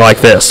something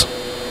like this.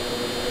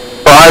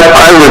 Well,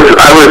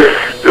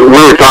 we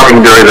were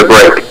talking during the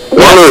break.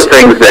 One of the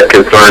things that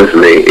concerns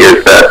me is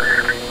that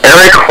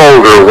Eric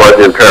Holder was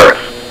in Paris,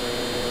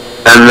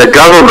 and the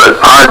government,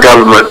 our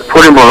government,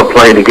 put him on a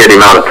plane to get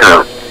him out of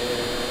town.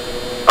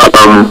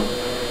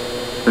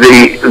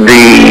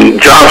 The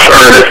Josh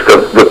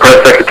Earnest, the press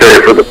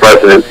secretary for the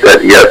president,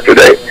 said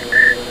yesterday,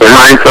 in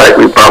hindsight,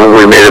 we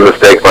probably made a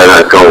mistake by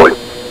not going.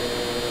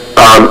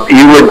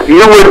 You would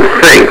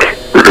think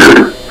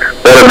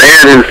that a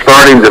man who's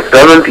starting the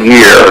 7th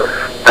year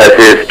as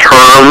his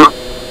term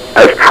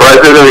as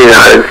president of the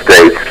United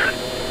States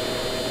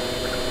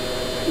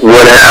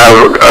would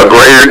have a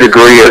greater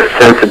degree of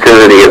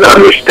sensitivity and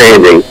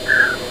understanding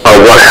of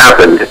what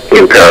happened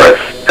in Paris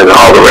and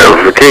all the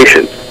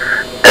ramifications.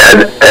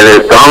 And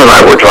as Don and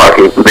I were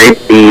talking, maybe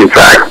he in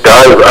fact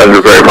does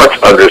very much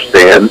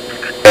understand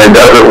and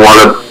doesn't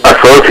want to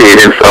associate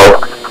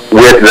himself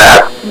with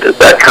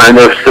that kind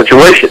of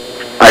situation.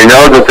 I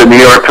know that the New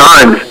York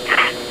Times,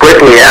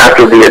 quickly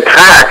after the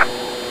attack,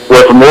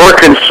 was more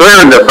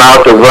concerned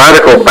about the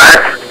radical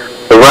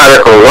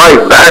right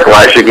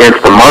backlash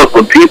against the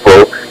Muslim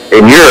people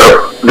in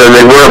Europe than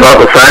they were about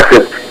the fact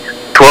that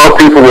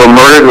 12 people were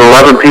murdered and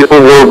 11 people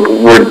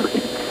were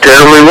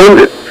terribly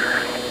wounded.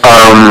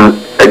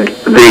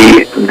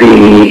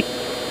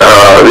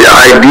 The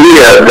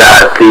idea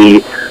that the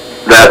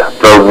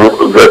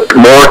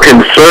more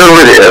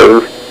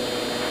conservative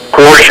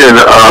portion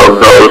of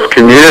those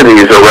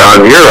communities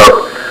around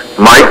Europe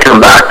might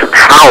come back to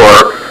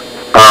power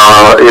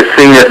is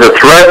seen as a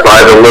threat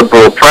by the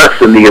liberal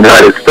press in the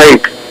United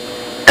States,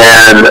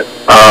 and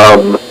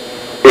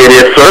it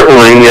is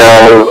certainly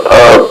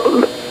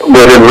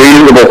within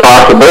reasonable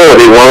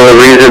possibility one of the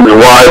reasons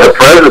why the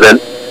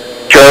president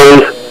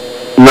chose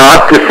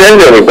not to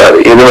send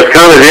anybody. And it was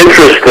kind of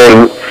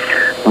interesting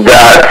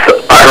that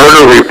I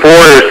heard a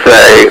reporter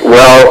say,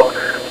 well,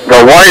 the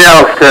White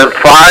House sent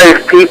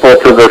 5 people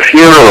to the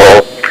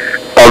funeral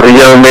of the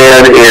young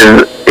man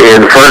in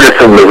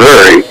Ferguson,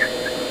 Missouri,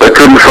 but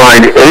couldn't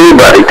find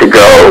anybody to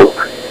go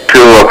to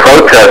a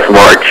protest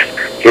march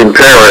in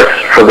Paris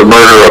for the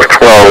murder of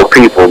 12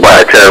 people by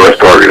a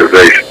terrorist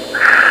organization.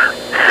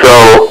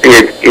 So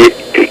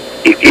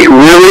it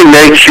really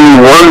makes you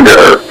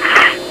wonder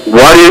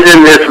what is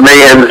in this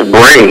man's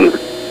brain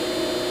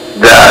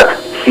that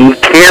he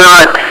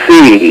cannot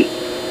see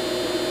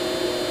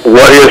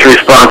what his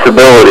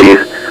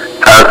responsibilities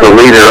as the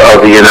leader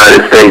of the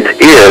United States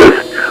is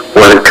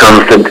when it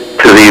comes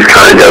to these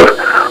kind of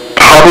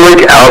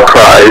public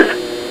outcries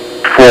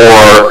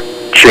for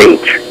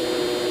change.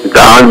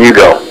 Don, you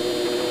go.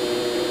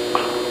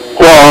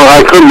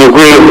 I couldn't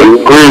agree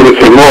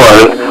with you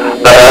more.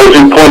 As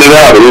you pointed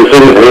out, he's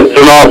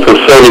in office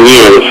 7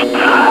 years.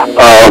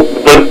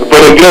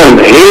 But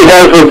again, he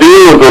has a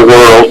view of the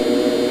world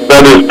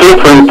that is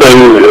different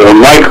than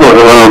Mike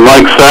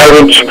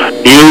Savage,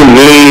 you,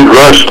 me,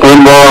 Rush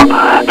Limbaugh,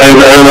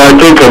 and I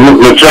think a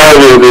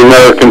majority of the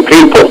American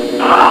people.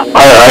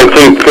 I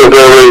think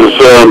there is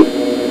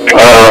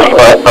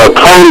a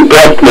tone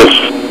deafness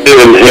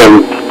in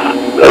him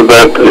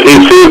that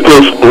he sees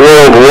this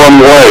world one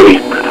way,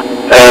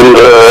 and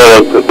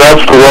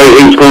that's the way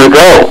he's going to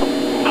go.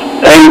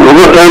 And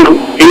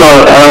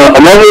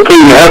another thing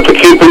you have to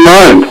keep in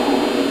mind,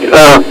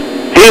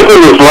 he's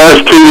in his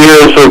last 2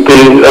 years of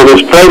his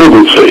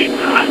presidency.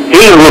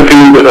 He's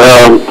looking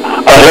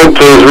ahead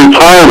to his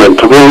retirement,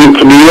 to moving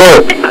to New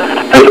York,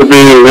 and to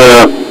being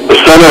the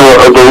center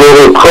of the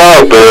liberal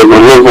crowd there in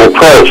the liberal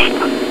press.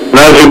 And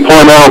as you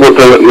point out with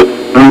the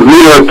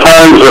New York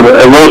Times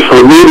and most of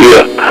the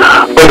media,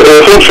 but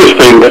it's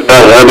interesting,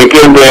 and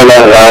again, Dan,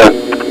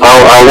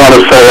 I want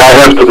to say I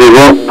have to be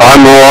wrong.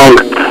 I'm wrong,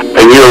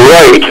 and you're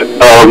right.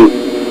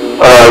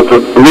 The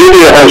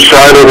media has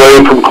shied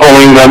away from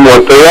calling them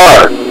what they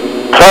are,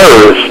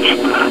 terrorists.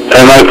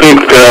 And I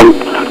think,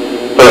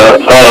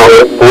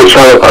 which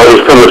I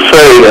was going to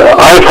say,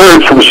 I've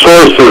heard from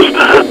sources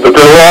that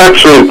there were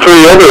actually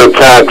 3 other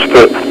attacks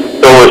that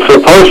were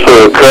supposed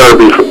to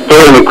occur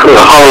during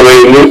the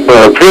holiday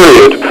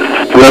period,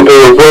 and that they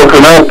were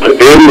broken up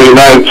in the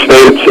United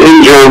States,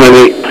 in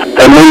Germany,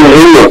 and in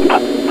England.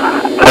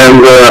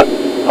 And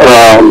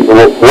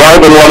why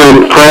the one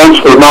in France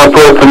was not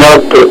broken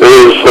up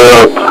is,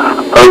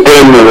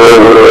 again,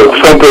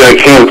 something I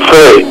can't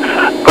say.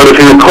 But if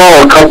you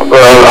recall,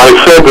 I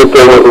said that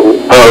there was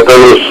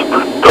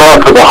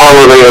talk of a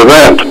holiday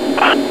event.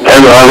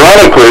 And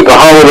ironically, the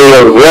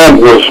holiday event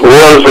was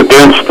wars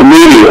against the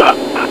media.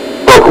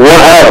 But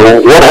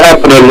what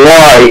happened and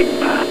why,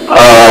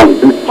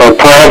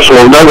 perhaps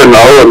we'll never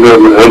know, and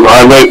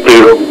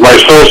my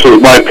sources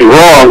might be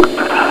wrong.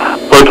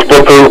 But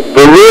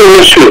the real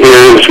issue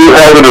here is you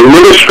have an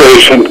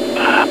administration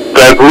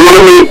that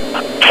really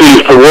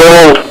sees the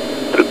world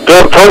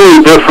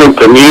totally different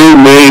than you,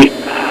 me,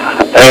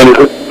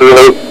 and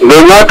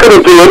they're not going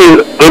to do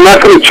they're not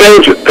going to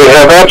change it. They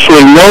have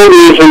absolutely no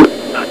reason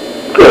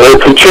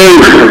to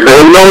change it. They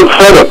have no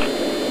incentive.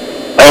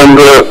 And,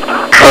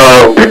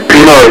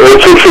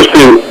 it's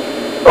interesting.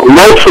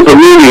 Most of the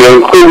media,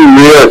 including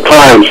the New York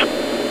Times,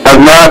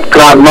 have not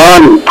gotten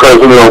on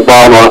President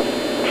Obama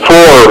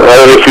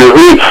if you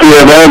read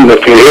CNN,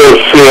 if you hear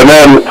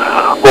CNN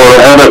or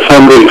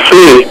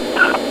MSNBC,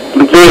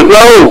 there's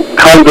no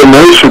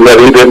condemnation that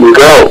he didn't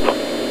go.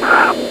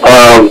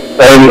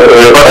 There's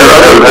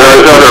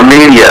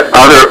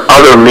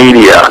other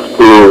media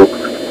who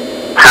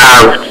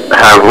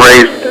have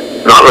raised,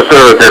 not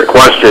necessarily that they're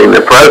questioning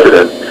the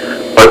president,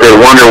 but they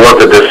wonder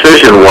what the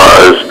decision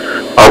was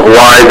of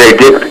why they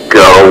didn't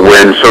go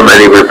when so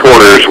many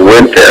reporters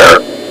went there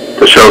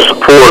to show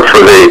support for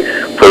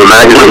the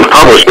magazine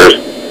publishers,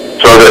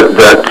 so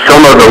that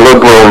some of the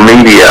liberal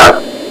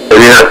media,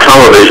 they have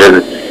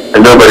television,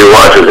 and nobody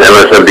watches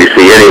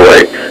MSNBC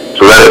anyway,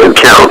 so that doesn't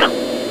count.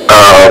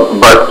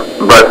 But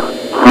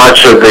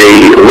much of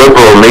the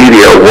liberal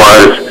media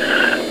was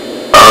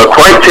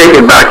quite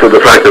taken back with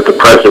the fact that the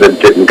president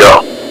didn't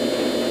go,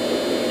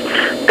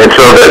 and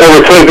so that they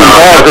were taken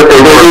back that they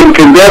didn't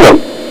condemn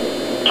him.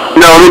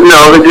 No,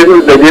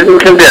 they didn't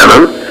condemn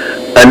him,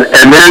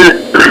 and then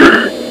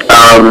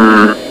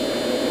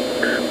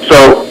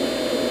so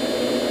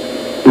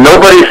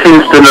nobody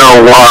seems to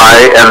know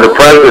why, and the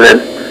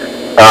president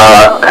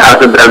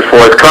hasn't been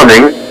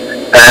forthcoming.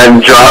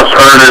 And Josh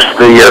Earnest,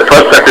 the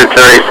press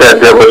secretary, said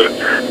it was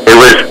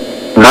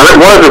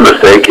a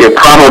mistake. It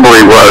probably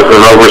was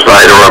an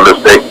oversight or a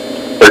mistake,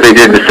 but they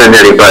didn't send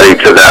anybody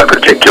to that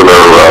particular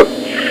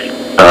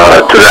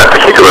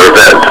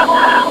event.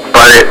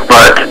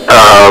 But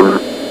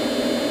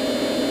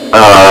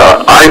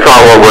I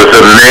thought what was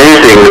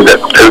amazing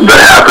that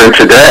happened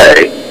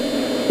today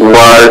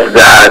was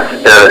that,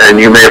 and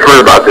you may have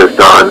heard about this,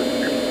 Don,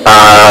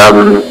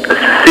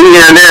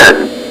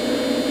 CNN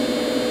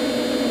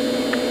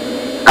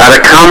had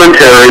a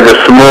commentary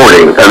this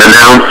morning, an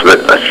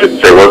announcement, I shouldn't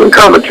say it wasn't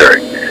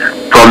commentary,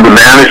 from the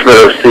management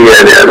of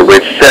CNN,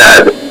 which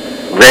said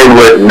they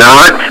would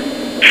not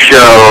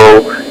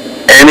show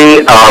any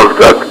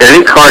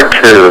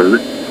cartoon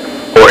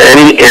or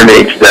any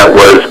image that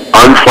was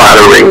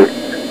unflattering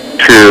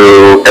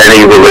to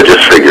any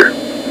religious figure.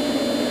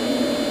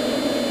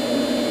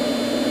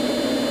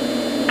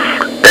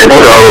 And so,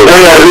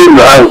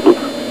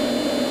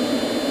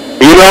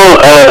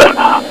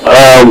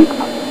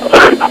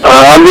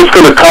 I'm just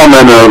going to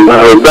comment on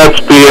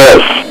that's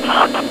BS,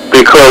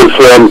 because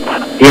they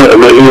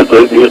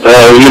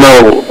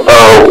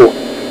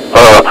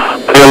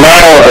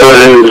allow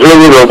an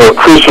exhibit of a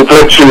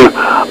crucifixion.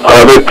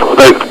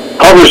 They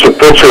published a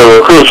picture of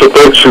a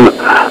crucifixion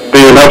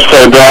being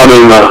upside down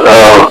in a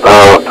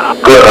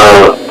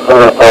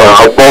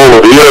bowl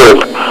of the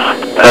earth,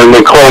 and they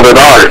called it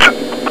art.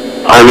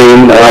 I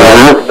mean,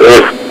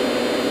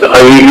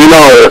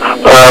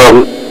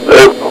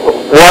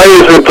 why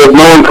is it that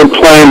no one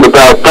complained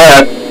about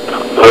that,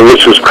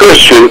 which is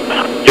Christian,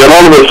 yet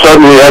all of a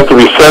sudden we have to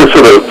be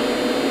sensitive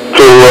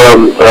to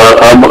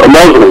a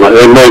Muslim?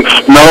 It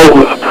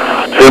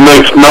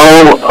makes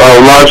no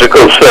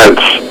logical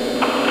sense.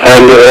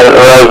 And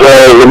as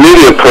a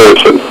media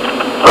person,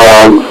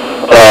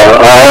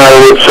 I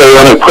would say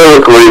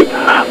unequivocally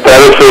that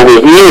if it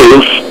was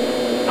news,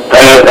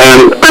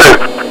 and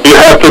you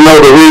have to know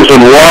the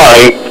reason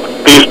why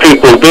these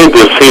people did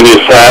this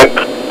heinous act,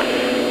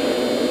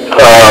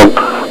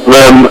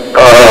 then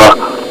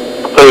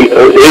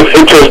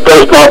it just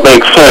does not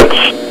make sense.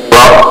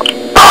 Well,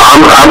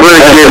 I'm going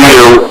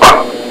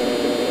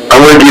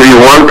to give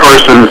you one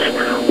person's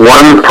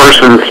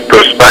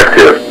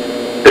perspective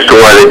as to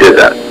why they did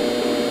that.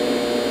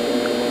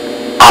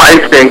 I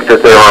think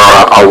that there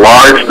are a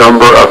large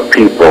number of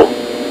people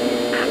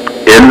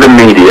in the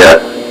media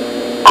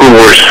who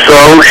were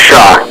so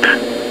shocked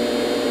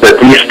that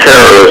these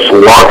terrorists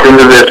walked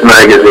into this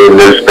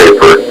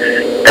newspaper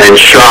and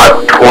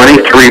shot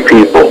 23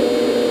 people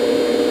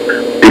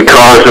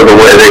because of the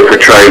way they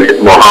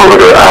portrayed Muhammad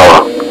or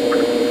Allah,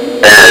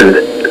 and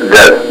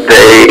that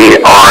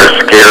they are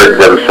scared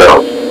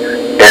themselves.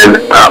 And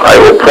I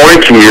will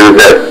point to you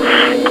that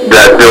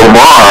Bill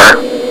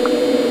Maher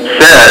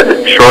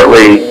said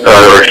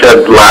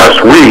said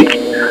last week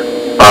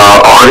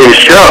on his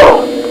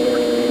show,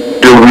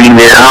 do we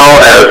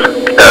now,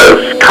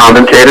 as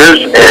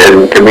commentators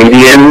and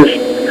comedians,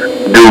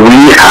 do we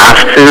have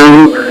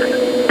to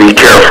be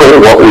careful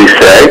what we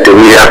say? Do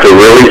we have to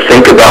really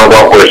think about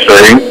what we're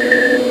saying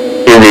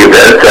in the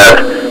event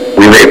that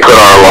we may put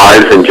our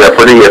lives in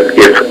jeopardy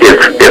if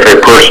a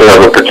person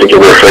of a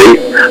particular faith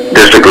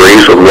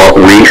disagrees with what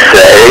we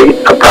say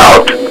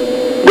about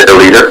their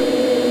leader?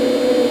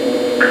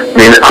 I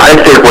mean, I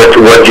think what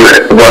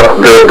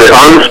the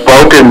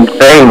unspoken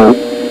thing,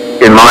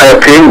 in my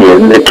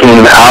opinion, that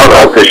came out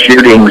of the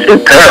shootings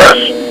in Paris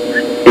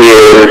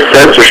is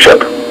censorship.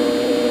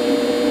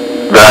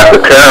 That the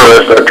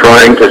terrorists are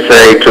trying to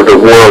say to the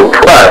world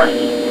press,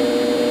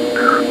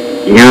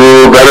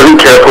 you better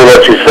be careful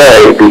what you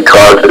say,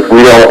 because if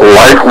we don't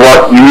like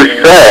what you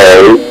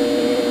say,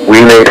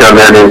 we may come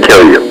in and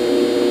kill you.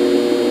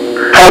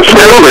 That's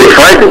pretty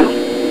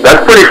frightening.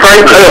 That's pretty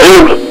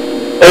frightening.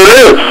 It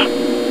is.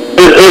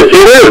 It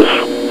is.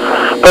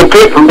 But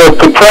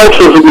the press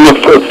has been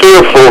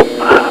fearful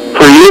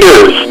for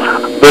years.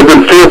 They've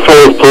been fearful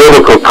of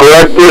political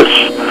correctness.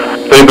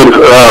 They've been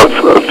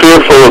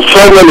fearful of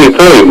so many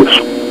things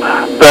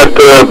that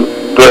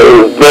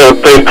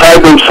they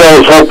tied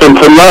themselves up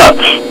into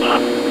knots.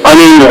 I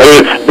mean,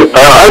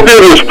 I do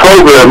this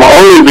program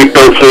only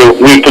because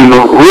we can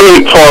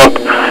really talk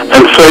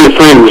and say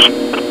things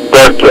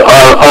that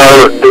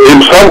are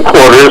in some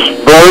quarters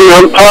very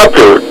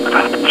unpopular.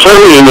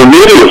 Certainly in the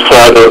media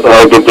side of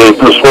the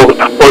business, what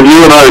you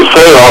and I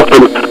say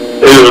often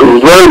is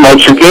very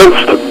much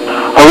against it.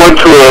 I went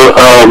to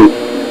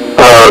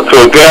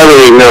a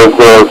gathering of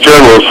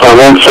journalists, I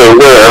won't say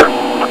where,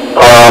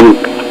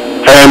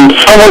 and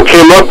someone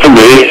came up to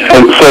me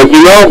and said,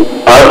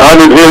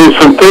 I've been hearing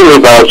some things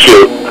about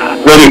you.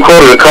 Then he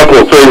quoted a couple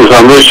of things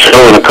on this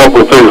show and a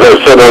couple of things I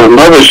said on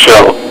another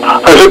show.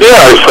 I said, yeah,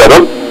 I said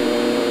them.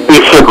 He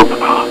said,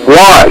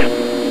 why?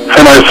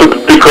 And I said,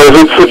 because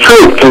it's the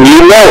truth, and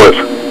you know it.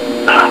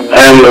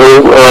 And,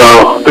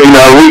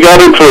 we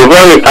got into a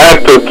very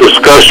active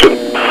discussion.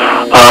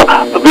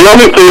 The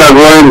only thing I've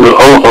learned,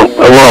 one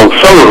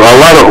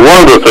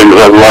of the things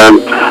I've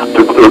learned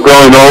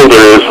growing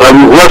older is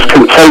I'm less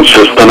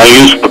contentious than I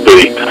used to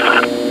be.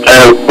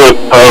 But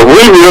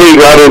we really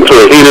got into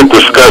a heated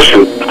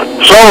discussion,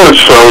 so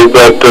much so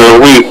that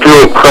we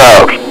drew a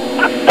crowd.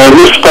 And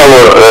this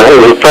fellow has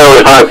a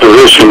fairly high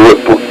position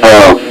with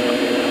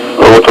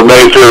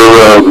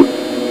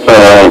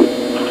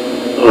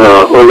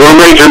the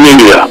major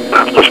media.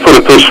 Let's put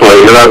it this way.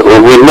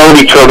 We've known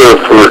each other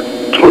for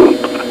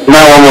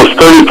now almost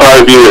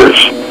 35 years.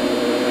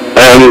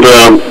 And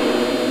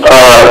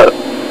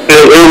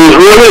it was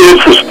really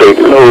interesting,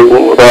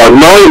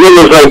 knowing him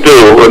as I do,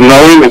 and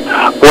knowing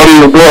what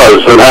he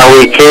was and how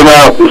he came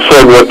out and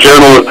said what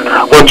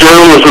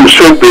journalism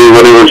should be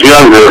when he was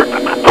younger,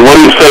 and what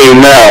he's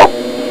saying now,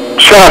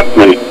 shocked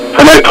me.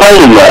 And I told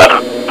him that.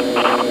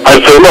 I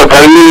said, look,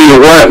 I knew you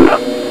when.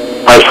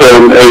 I said,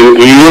 and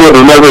you would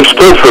have never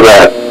stood for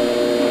that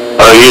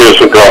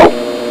years ago.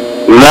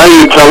 Now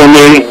you're telling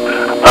me,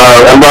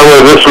 and by the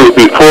way, this was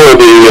before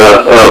the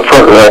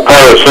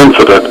Paris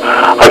incident.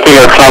 I think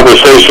our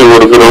conversation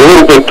would have been a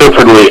little bit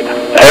differently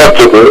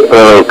after the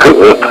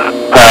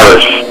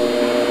Paris.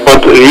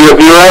 But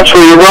you're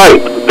absolutely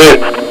right.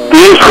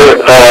 These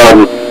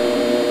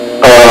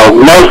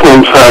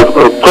Muslims have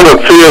put a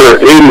fear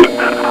in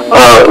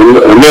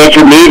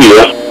major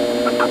media.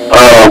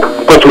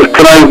 But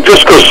can I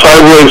just go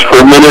sideways for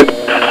a minute?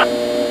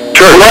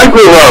 Sure. When I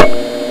grew up,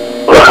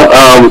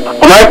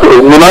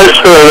 when I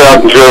started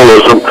out in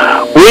journalism,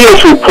 we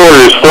as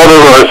reporters thought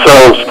of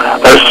ourselves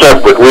as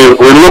separate.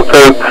 We looked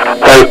at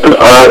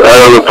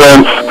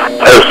events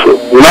as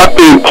not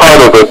being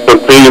part of of it,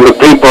 but being the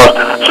people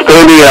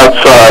standing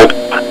outside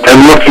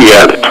and looking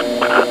at it.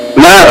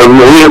 Now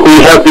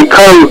we have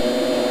become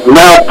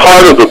now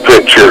part of the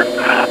picture,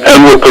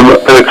 and with the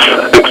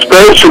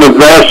expansion of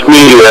mass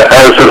media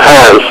as it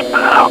has,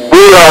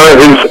 we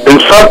are in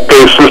some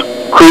cases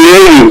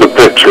creating the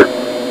picture.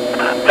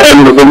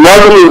 And the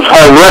Muslims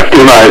have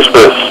recognized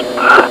this,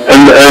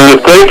 and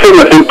if they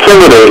can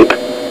intimidate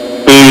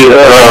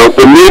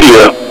the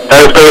media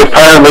as they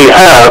apparently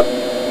have,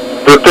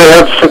 that they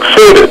have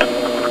succeeded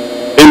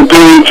in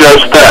doing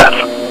just that.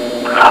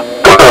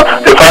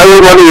 If I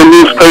were running a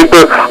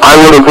newspaper, I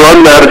would have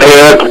run that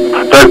ad,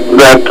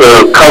 that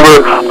cover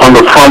on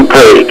the front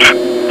page.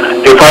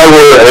 If I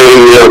were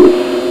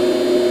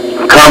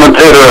a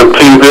commentator on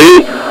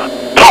TV,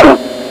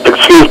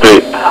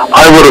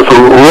 I would have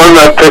run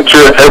that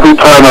picture every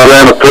time I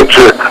ran a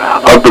picture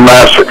of the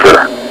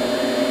massacre.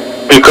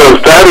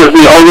 Because that is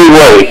the only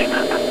way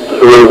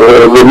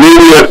the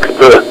media,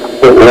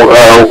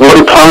 what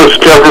did Thomas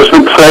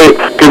Jefferson say?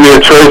 Give me a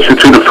choice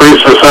between a free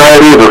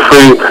society and a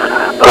free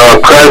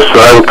press.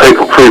 I will take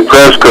a free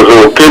press because it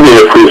will give me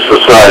a free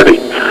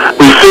society.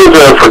 We seem to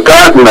have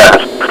forgotten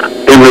that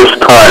in this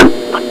time.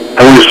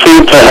 And we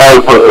seem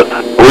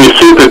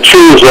to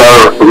choose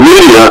our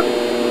media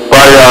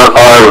by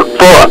our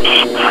thoughts.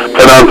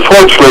 And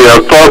unfortunately,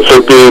 our thoughts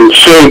are being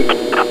shaped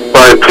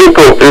by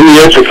people in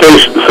the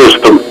education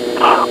system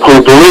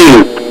who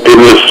believe in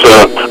this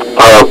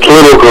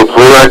political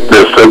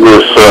correctness and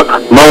this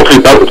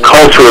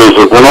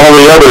multiculturalism and all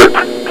the other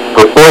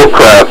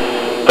bullcrap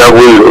that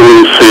we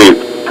see.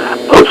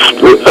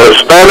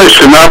 Spanish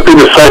should not be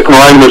the second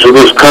language of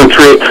this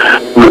country.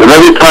 And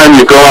every time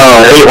you go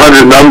on an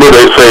 800 number,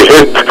 they say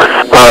hit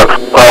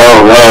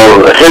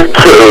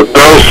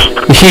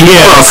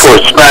dos for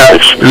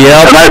Spanish.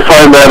 Yep. And I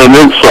find that an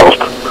insult.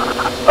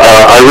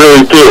 I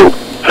really do.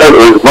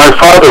 My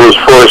father was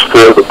forced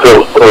to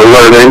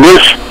learn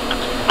English,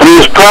 and he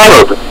was proud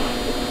of it.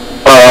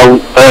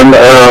 And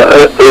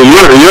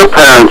your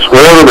parents,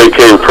 wherever they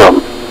came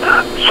from.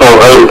 So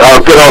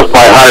I'll get off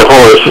my high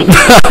horse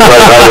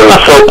right out of the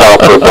soap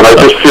opera, but I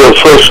just feel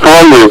so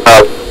strongly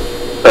about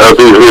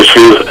these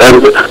issues,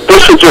 and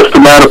this is just a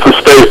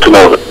manifestation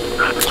of it.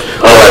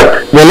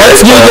 Well,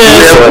 let's do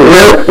this.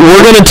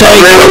 We're going to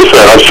take.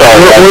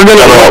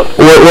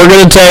 We're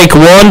going to take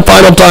one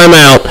final time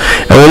out,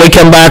 and when we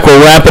come back,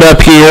 we'll wrap it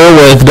up here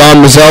with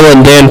Don Mazzella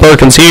and Dan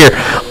Perkins here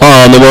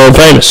on the world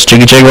famous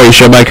Chicky Chick Radio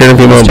Show. Back here in a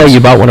few moments. Tell you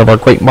about one of our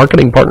great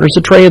marketing partners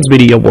at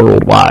Transmedia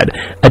Worldwide.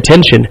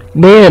 Attention,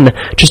 man!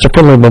 Just a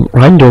friendly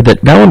reminder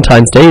that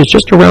Valentine's Day is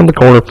just around the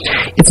corner.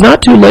 It's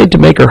not too late to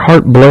make her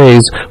heart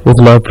blaze with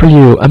love for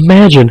you.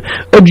 Imagine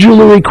a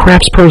jewelry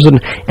craftsperson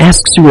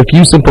asks you a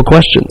few simple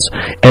questions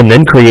and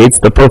then creates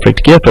the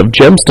perfect gift of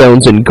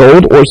gemstones in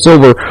gold or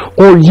silver,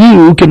 or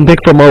you can pick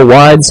from our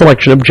wide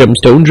selection of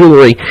gemstone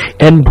jewelry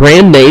and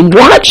brand name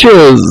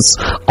watches,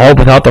 all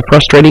without the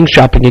frustrating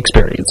shopping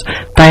experience.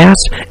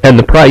 Fast and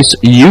the price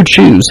you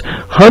choose,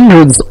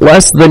 hundreds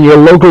less than your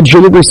local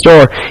jewelry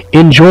store.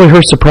 Enjoy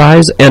her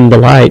surprise and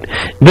delight.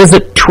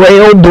 Visit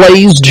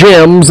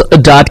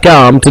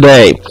trailblazegems.com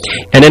today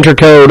and enter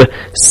code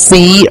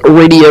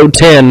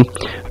CRadio10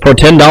 for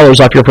 $10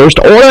 off your first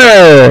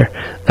order.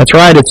 That's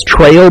right, it's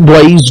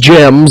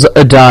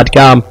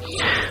trailblazegems.com.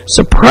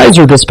 Surprise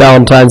her this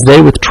Valentine's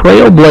Day with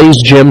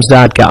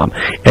trailblazegems.com.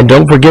 And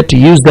don't forget to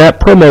use that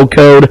promo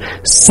code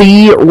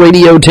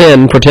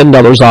CRadio10 for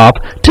 $10 off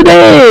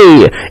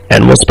today.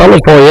 And we'll spell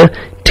it for you.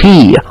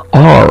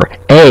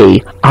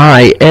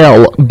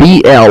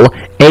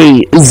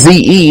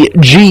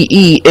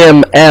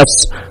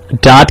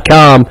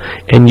 TRAILBLAZEGEMS.com.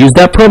 And use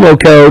that promo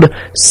code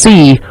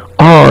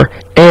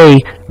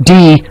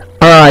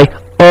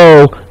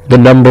CRADIO. The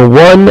number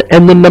 1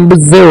 and the number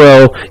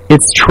 0.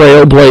 It's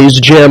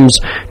Trailblaze Gems.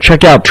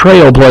 Check out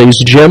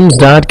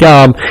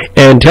trailblazegems.com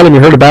and tell them you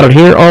heard about it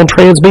here on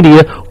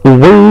Transmedia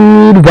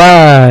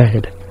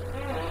Worldwide.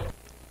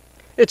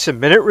 It's a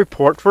Minute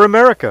Report for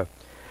America.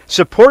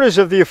 Supporters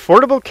of the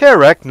Affordable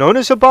Care Act, known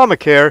as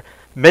Obamacare,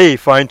 may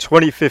find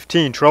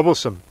 2015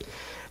 troublesome.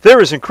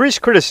 There is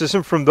increased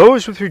criticism from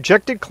those with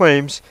rejected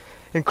claims.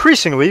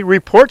 Increasingly,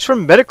 reports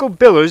from medical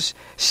billers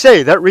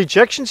say that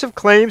rejections of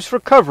claims for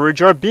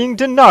coverage are being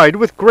denied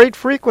with great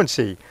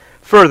frequency.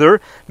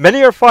 Further,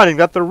 many are finding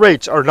that the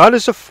rates are not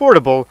as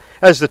affordable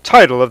as the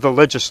title of the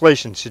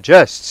legislation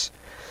suggests.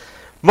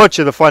 Much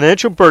of the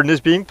financial burden is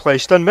being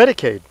placed on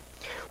Medicaid.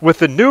 With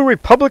the new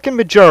Republican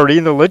majority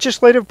in the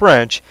legislative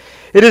branch,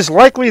 it is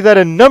likely that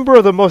a number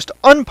of the most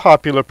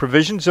unpopular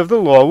provisions of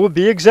the law will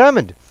be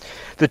examined.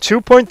 The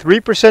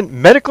 2.3%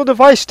 medical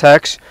device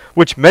tax,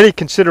 which many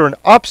consider an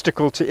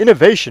obstacle to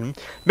innovation,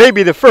 may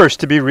be the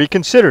first to be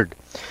reconsidered.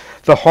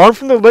 The harm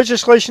from the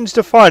legislation's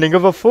defining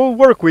of a full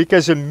work week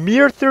as a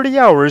mere 30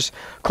 hours,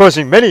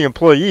 causing many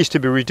employees to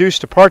be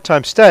reduced to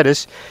part-time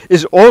status,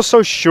 is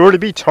also sure to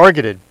be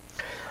targeted.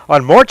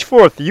 On March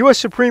 4th, the U.S.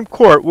 Supreme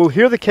Court will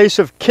hear the case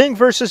of King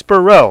v.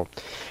 Burrell.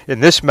 In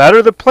this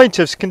matter, the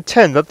plaintiffs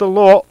contend that the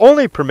law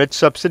only permits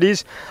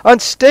subsidies on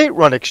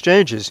state-run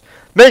exchanges,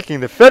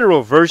 making the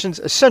federal versions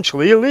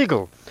essentially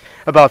illegal.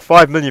 About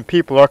 5 million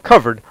people are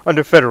covered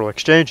under federal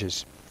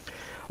exchanges.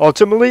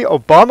 Ultimately,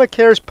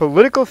 Obamacare's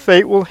political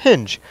fate will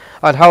hinge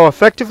on how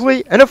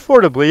effectively and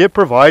affordably it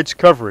provides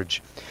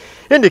coverage.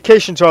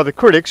 Indications are the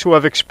critics who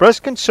have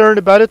expressed concern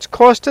about its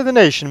cost to the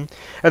nation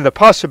and the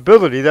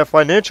possibility that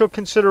financial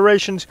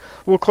considerations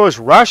will cause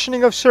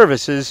rationing of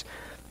services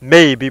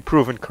may be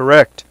proven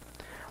correct.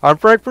 I'm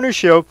Frank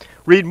Vernuccio.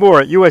 Read more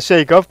at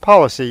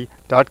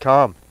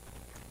usagovpolicy.com.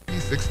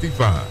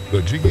 65,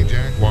 the Jiggy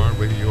Jaguar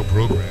radio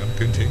program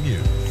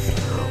continues.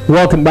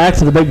 Welcome back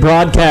to the big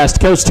broadcast,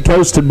 coast to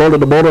coast and border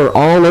to border,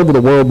 all over the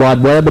World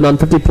Wide Web and on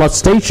 50-plus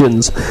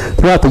stations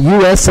throughout the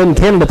U.S. and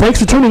Canada. Thanks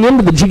for tuning in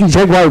to the Jiggy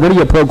Jaguar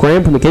radio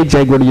program from the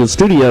KJAG Radio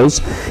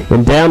Studios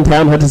in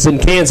downtown Hutchinson,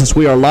 Kansas.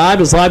 We are live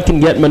as live can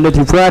get Monday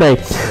through Friday,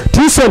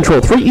 2 Central,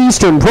 3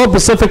 Eastern, 12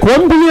 Pacific,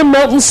 1 p.m.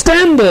 Mountain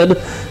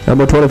Standard,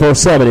 number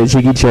 24/7 at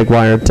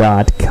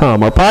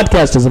JiggyJaguar.com. Our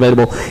podcast is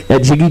available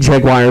at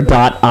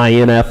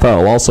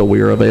JiggyJaguar.info. Also,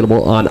 we are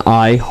available on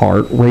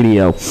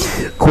iHeartRadio.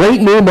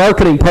 Great new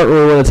marketing partner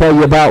we want to tell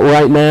you about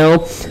right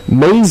now.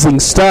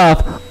 Amazing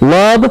stuff.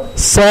 Love,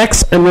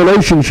 Sex, and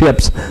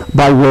Relationships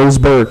by Rose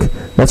Burke.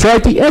 That's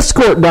right, the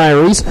Escort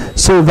Diaries,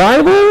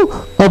 Survival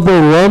of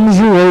the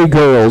Lingerie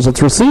Girls. It's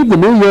received the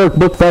New York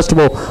Book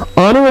Festival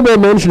honorable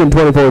mention in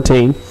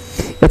 2014.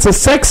 It's a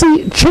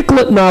sexy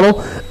chicklet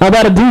novel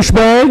about a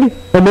douchebag,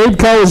 a maid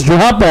college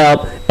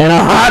dropout, and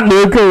a hot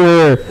new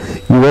career.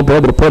 You won't be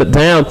able to put it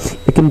down.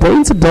 It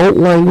contains adult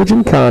language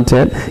and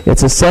content.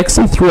 It's a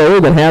sexy thriller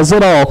that has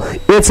it all.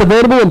 It's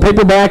available in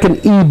paperback and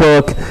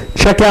ebook.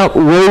 Check out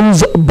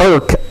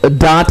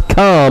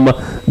roseburke.com.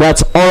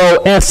 That's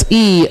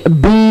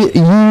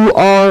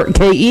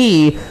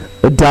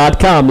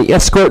ROSEBURKE.com. The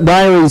Escort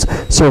Diaries,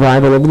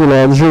 Survival of the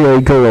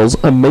Lingerie Girls.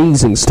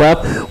 Amazing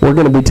stuff. We're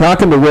going to be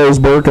talking to Rose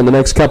Burke in the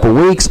next couple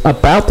weeks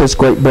about this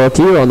great book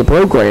here on the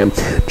program.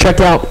 Check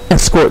out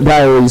Escort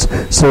Diaries,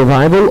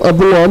 Survival of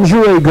the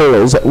Lingerie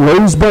Girls at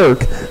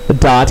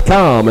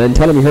roseburke.com. And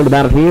tell them you heard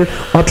about it here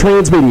on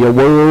Transmedia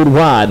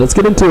Worldwide. Let's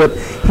get into it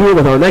here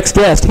with our next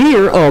guest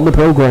here on the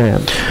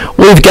program.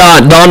 We've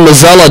got Don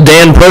Mazzella,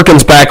 Dan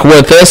Perkins back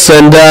with us.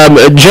 And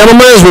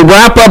gentlemen, as we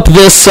wrap up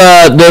this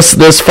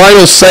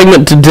final segment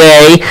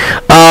today,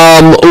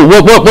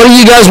 what do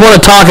you guys want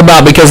to talk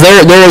about? Because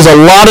there is a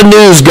lot of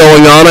news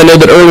going on. I know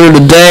that earlier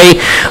today,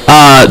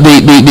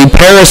 the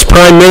Paris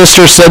Prime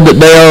Minister said that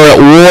they are at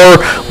war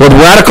with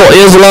radical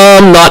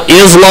Islam, not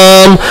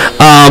Islam.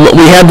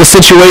 We had the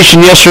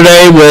situation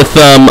yesterday with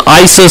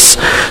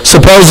ISIS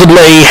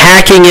supposedly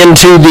hacking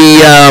into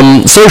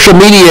the social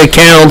media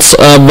accounts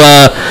of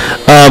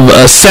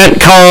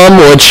CENTCOM,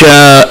 which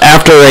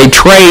after a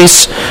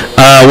trace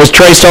was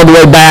traced all the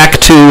way back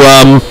to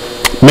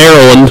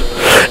Maryland.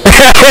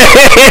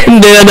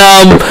 And then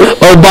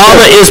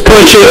Obama is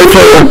pushing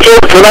for...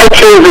 Can I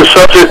change the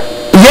subject?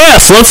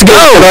 Yes, let's go.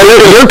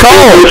 Your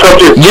call.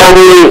 Yeah.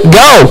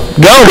 Go.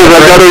 Because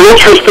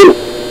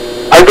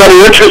I got an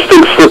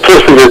interesting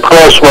statistic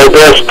across my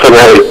desk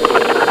today.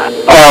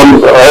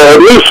 A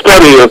new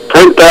study of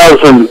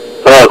 10,000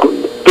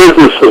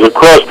 businesses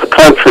across the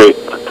country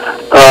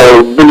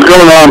been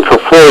going on for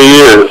 4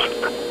 years.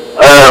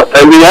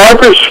 And the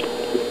average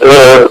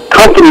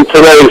company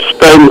today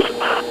spends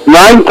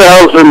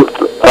 $9,500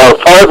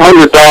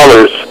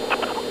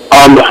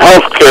 on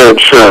health care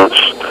insurance.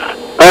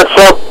 That's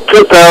up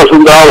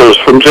 $2,000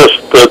 from just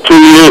 2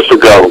 years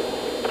ago.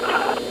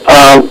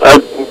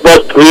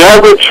 But the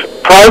average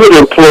private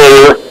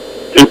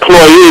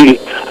employee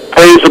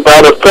pays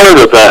about a third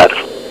of that.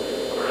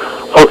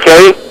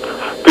 Okay?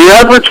 The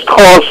average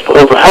cost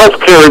of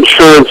health care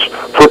insurance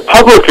for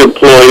public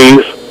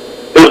employees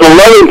is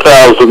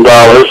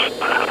 $11,000,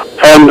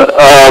 and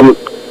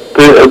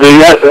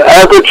the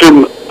average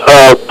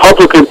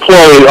public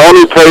employee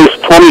only pays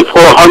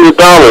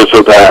 $2,400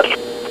 of that.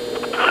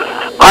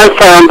 I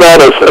found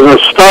that as an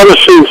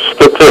astonishing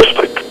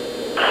statistic.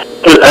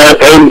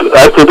 And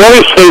at the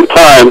very same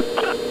time,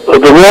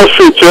 the Wall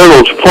Street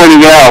Journal is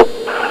pointing out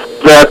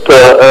that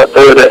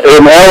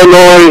in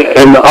Illinois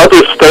and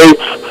other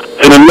states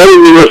and in many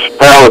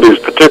municipalities,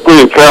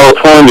 particularly in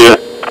California,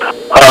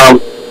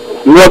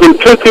 more than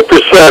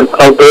 50%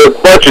 of their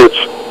budgets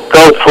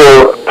go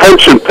for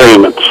pension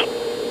payments.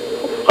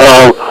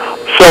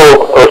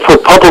 For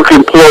public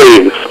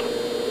employees.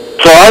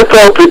 So I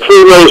thought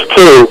between those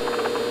two,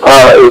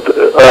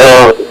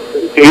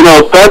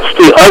 that's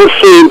the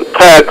unseen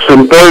tax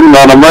and burden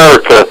on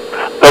America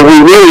that we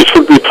really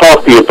should be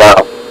talking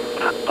about.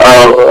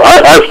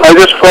 I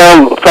just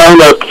found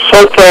that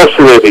so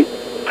fascinating.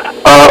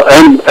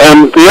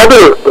 And the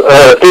other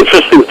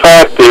interesting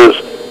fact is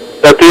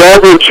that the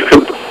average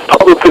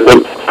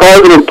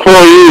private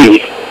employee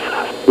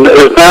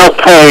is now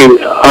paying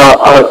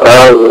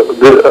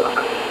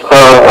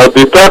a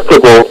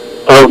deductible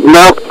of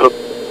now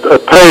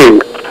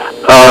paying,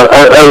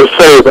 I would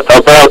say,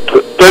 about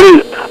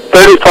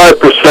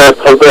 35%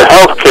 of their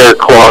health care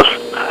costs,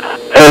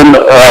 and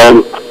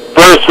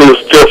versus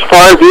just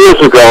 5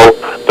 years ago,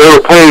 they were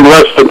paying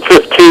less than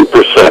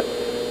 15%.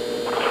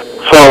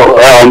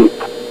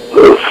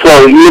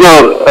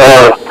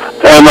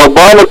 and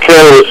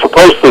Obamacare is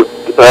supposed to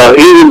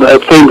even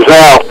things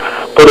out,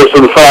 but it's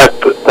in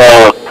fact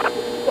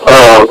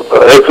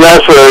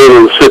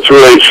exacerbating the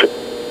situation.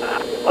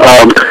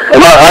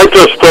 And I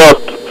just thought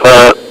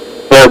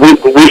that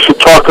we should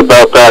talk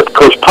about that,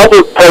 because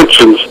public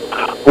pensions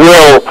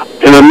will,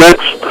 in the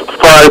next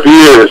 5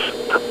 years,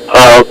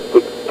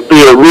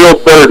 be a real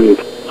burden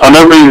on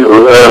every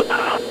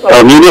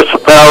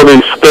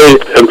municipality,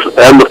 state,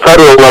 and the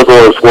federal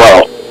level as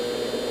well.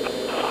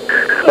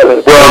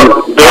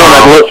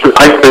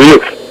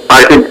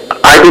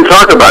 I can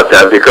talk about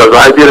that because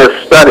I did a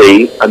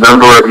study a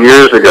number of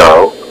years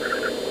ago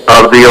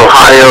of the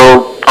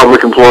Ohio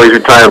Public Employees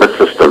Retirement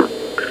System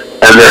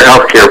and their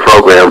health care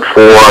program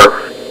for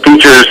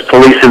teachers,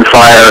 police and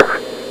fire,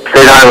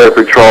 state highway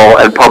patrol,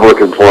 and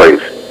public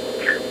employees.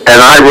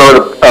 And I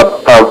wrote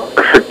an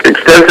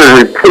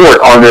extensive report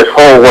on this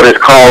whole, what is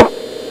called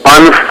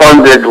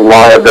unfunded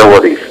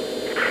liabilities.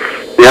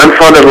 The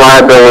unfunded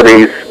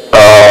liabilities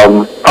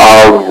of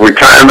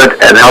retirement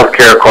and health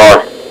care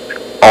costs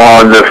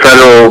on the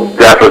federal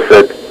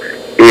deficit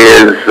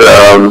is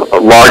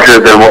larger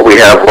than what we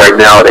have right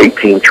now at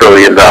 $18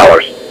 trillion.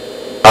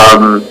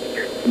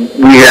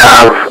 We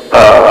have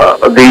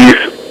these,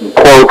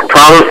 quote,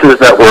 promises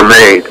that were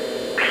made,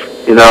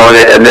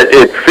 and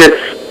it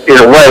fits, in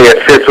a way,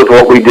 it fits with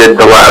what we did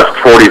the last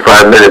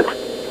 45 minutes,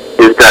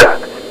 is that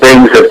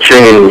things have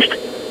changed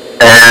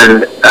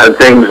and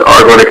things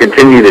are going to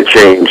continue to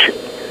change.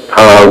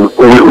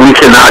 We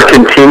cannot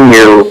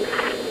continue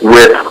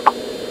with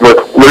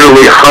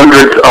literally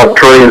hundreds of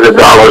trillions of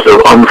dollars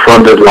of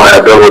unfunded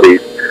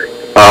liabilities.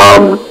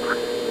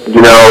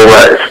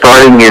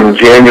 Starting in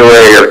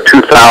January of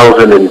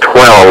 2012,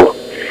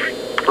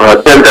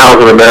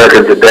 10,000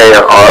 Americans a day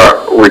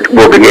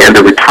will begin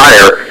to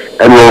retire,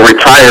 and will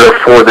retire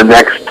for the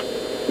next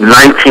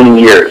 19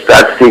 years.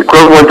 That's the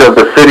equivalent of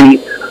the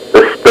city,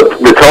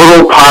 the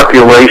total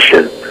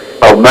population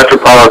of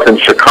metropolitan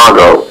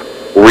Chicago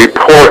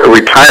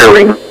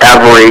retiring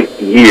every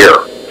year.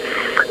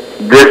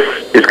 This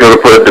is going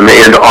to put a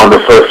demand on the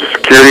Social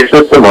Security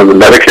system, on the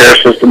Medicare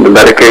system, the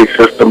Medicaid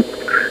system,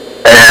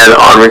 and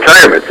on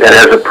retirements. And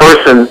as a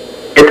person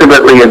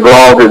intimately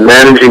involved in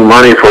managing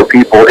money for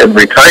people in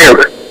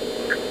retirement,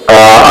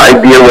 I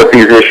deal with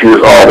these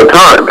issues all the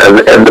time.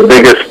 And the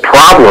biggest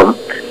problem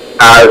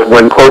is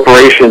when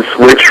corporations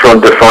switch from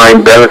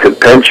defined benefit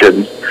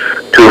pensions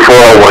to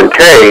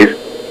 401ks,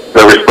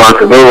 the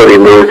responsibility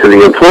moves to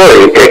the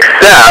employee,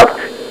 except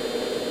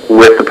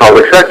with the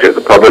public sector.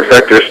 The public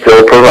sector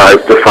still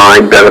provides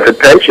defined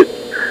benefit pensions.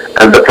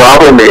 And the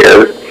problem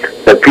is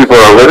that people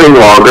are living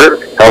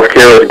longer,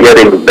 healthcare is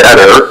getting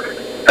better,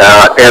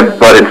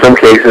 but in some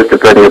cases,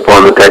 depending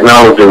upon the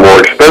technology,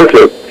 more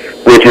expensive,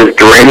 which is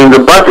draining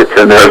the budgets,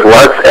 and there's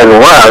less and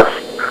less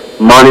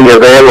money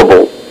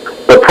available.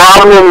 The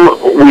problem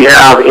we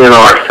have in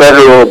our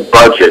federal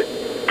budget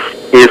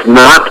is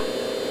not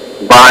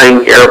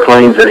buying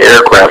airplanes and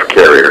aircraft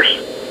carriers.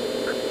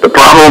 The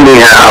problem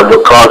we have that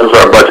causes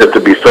our budget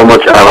to be so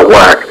much out of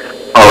whack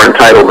are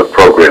entitlement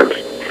programs,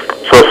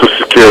 Social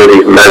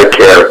Security,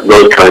 Medicare,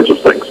 those kinds of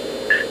things.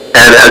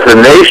 And as a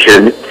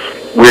nation,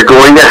 we're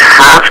going to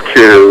have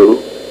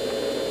to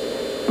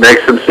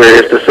make some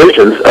serious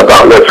decisions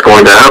about what's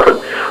going to happen.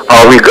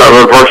 Are we going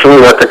to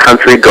unfortunately let the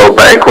country go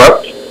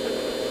bankrupt?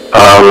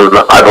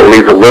 I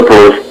believe the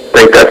liberals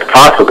think that's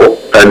possible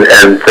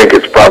and think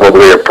it's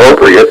probably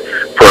appropriate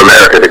for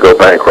America to go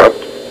bankrupt.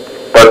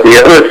 But the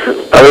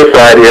other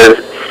side is,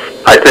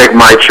 I think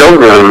my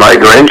children and my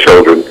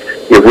grandchildren,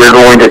 if we're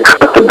going to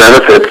cut the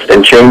benefits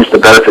and change the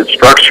benefit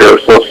structure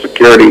of Social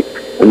Security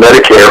and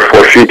Medicare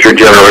for future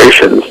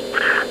generations,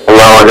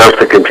 allowing us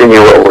to continue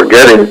what we're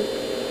getting,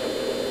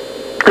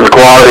 the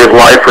quality of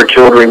life for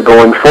children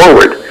going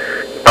forward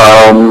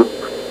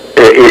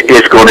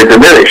is going to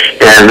diminish.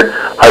 And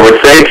I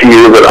would say to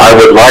you that I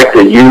would like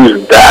to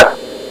use that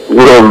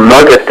little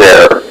nugget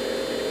there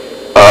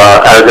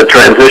as a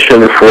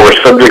transition for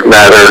subject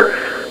matter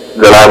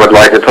that I would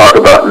like to talk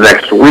about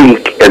next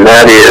week, and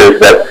that is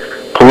that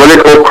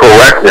political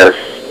correctness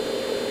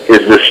is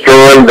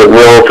destroying the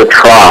will to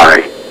try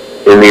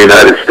in the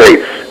United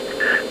States.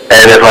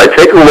 And if I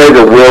take away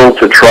the will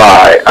to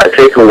try, I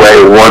take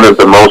away one of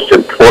the most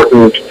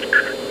important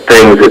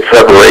things that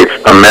separates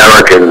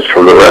Americans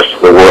from the rest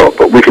of the world.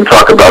 But we can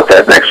talk about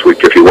that next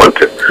week if you want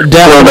to.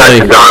 Going back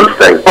to Don's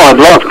thing. Oh, I'd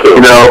love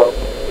to.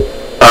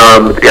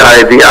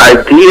 The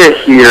idea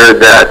here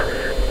that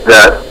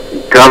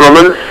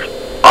governments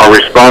are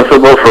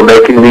responsible for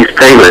making these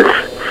payments,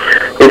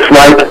 it's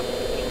like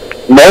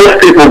most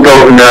people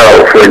don't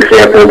know, for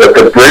example, that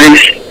the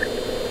British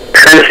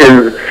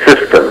pension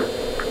system,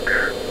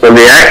 when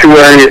the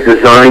actuaries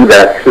designed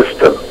that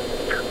system,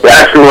 the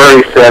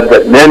actuary said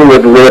that men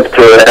would live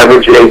to an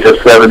average age of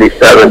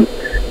 77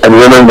 and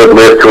women would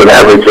live to an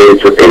average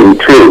age of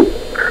 82.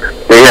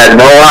 They had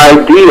no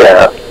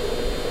idea,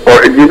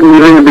 or didn't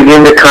even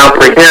begin to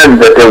comprehend,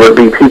 that there would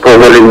be people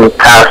living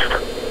past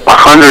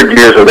 100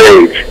 years of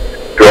age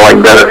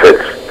drawing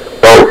benefits,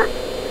 both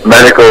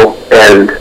medical and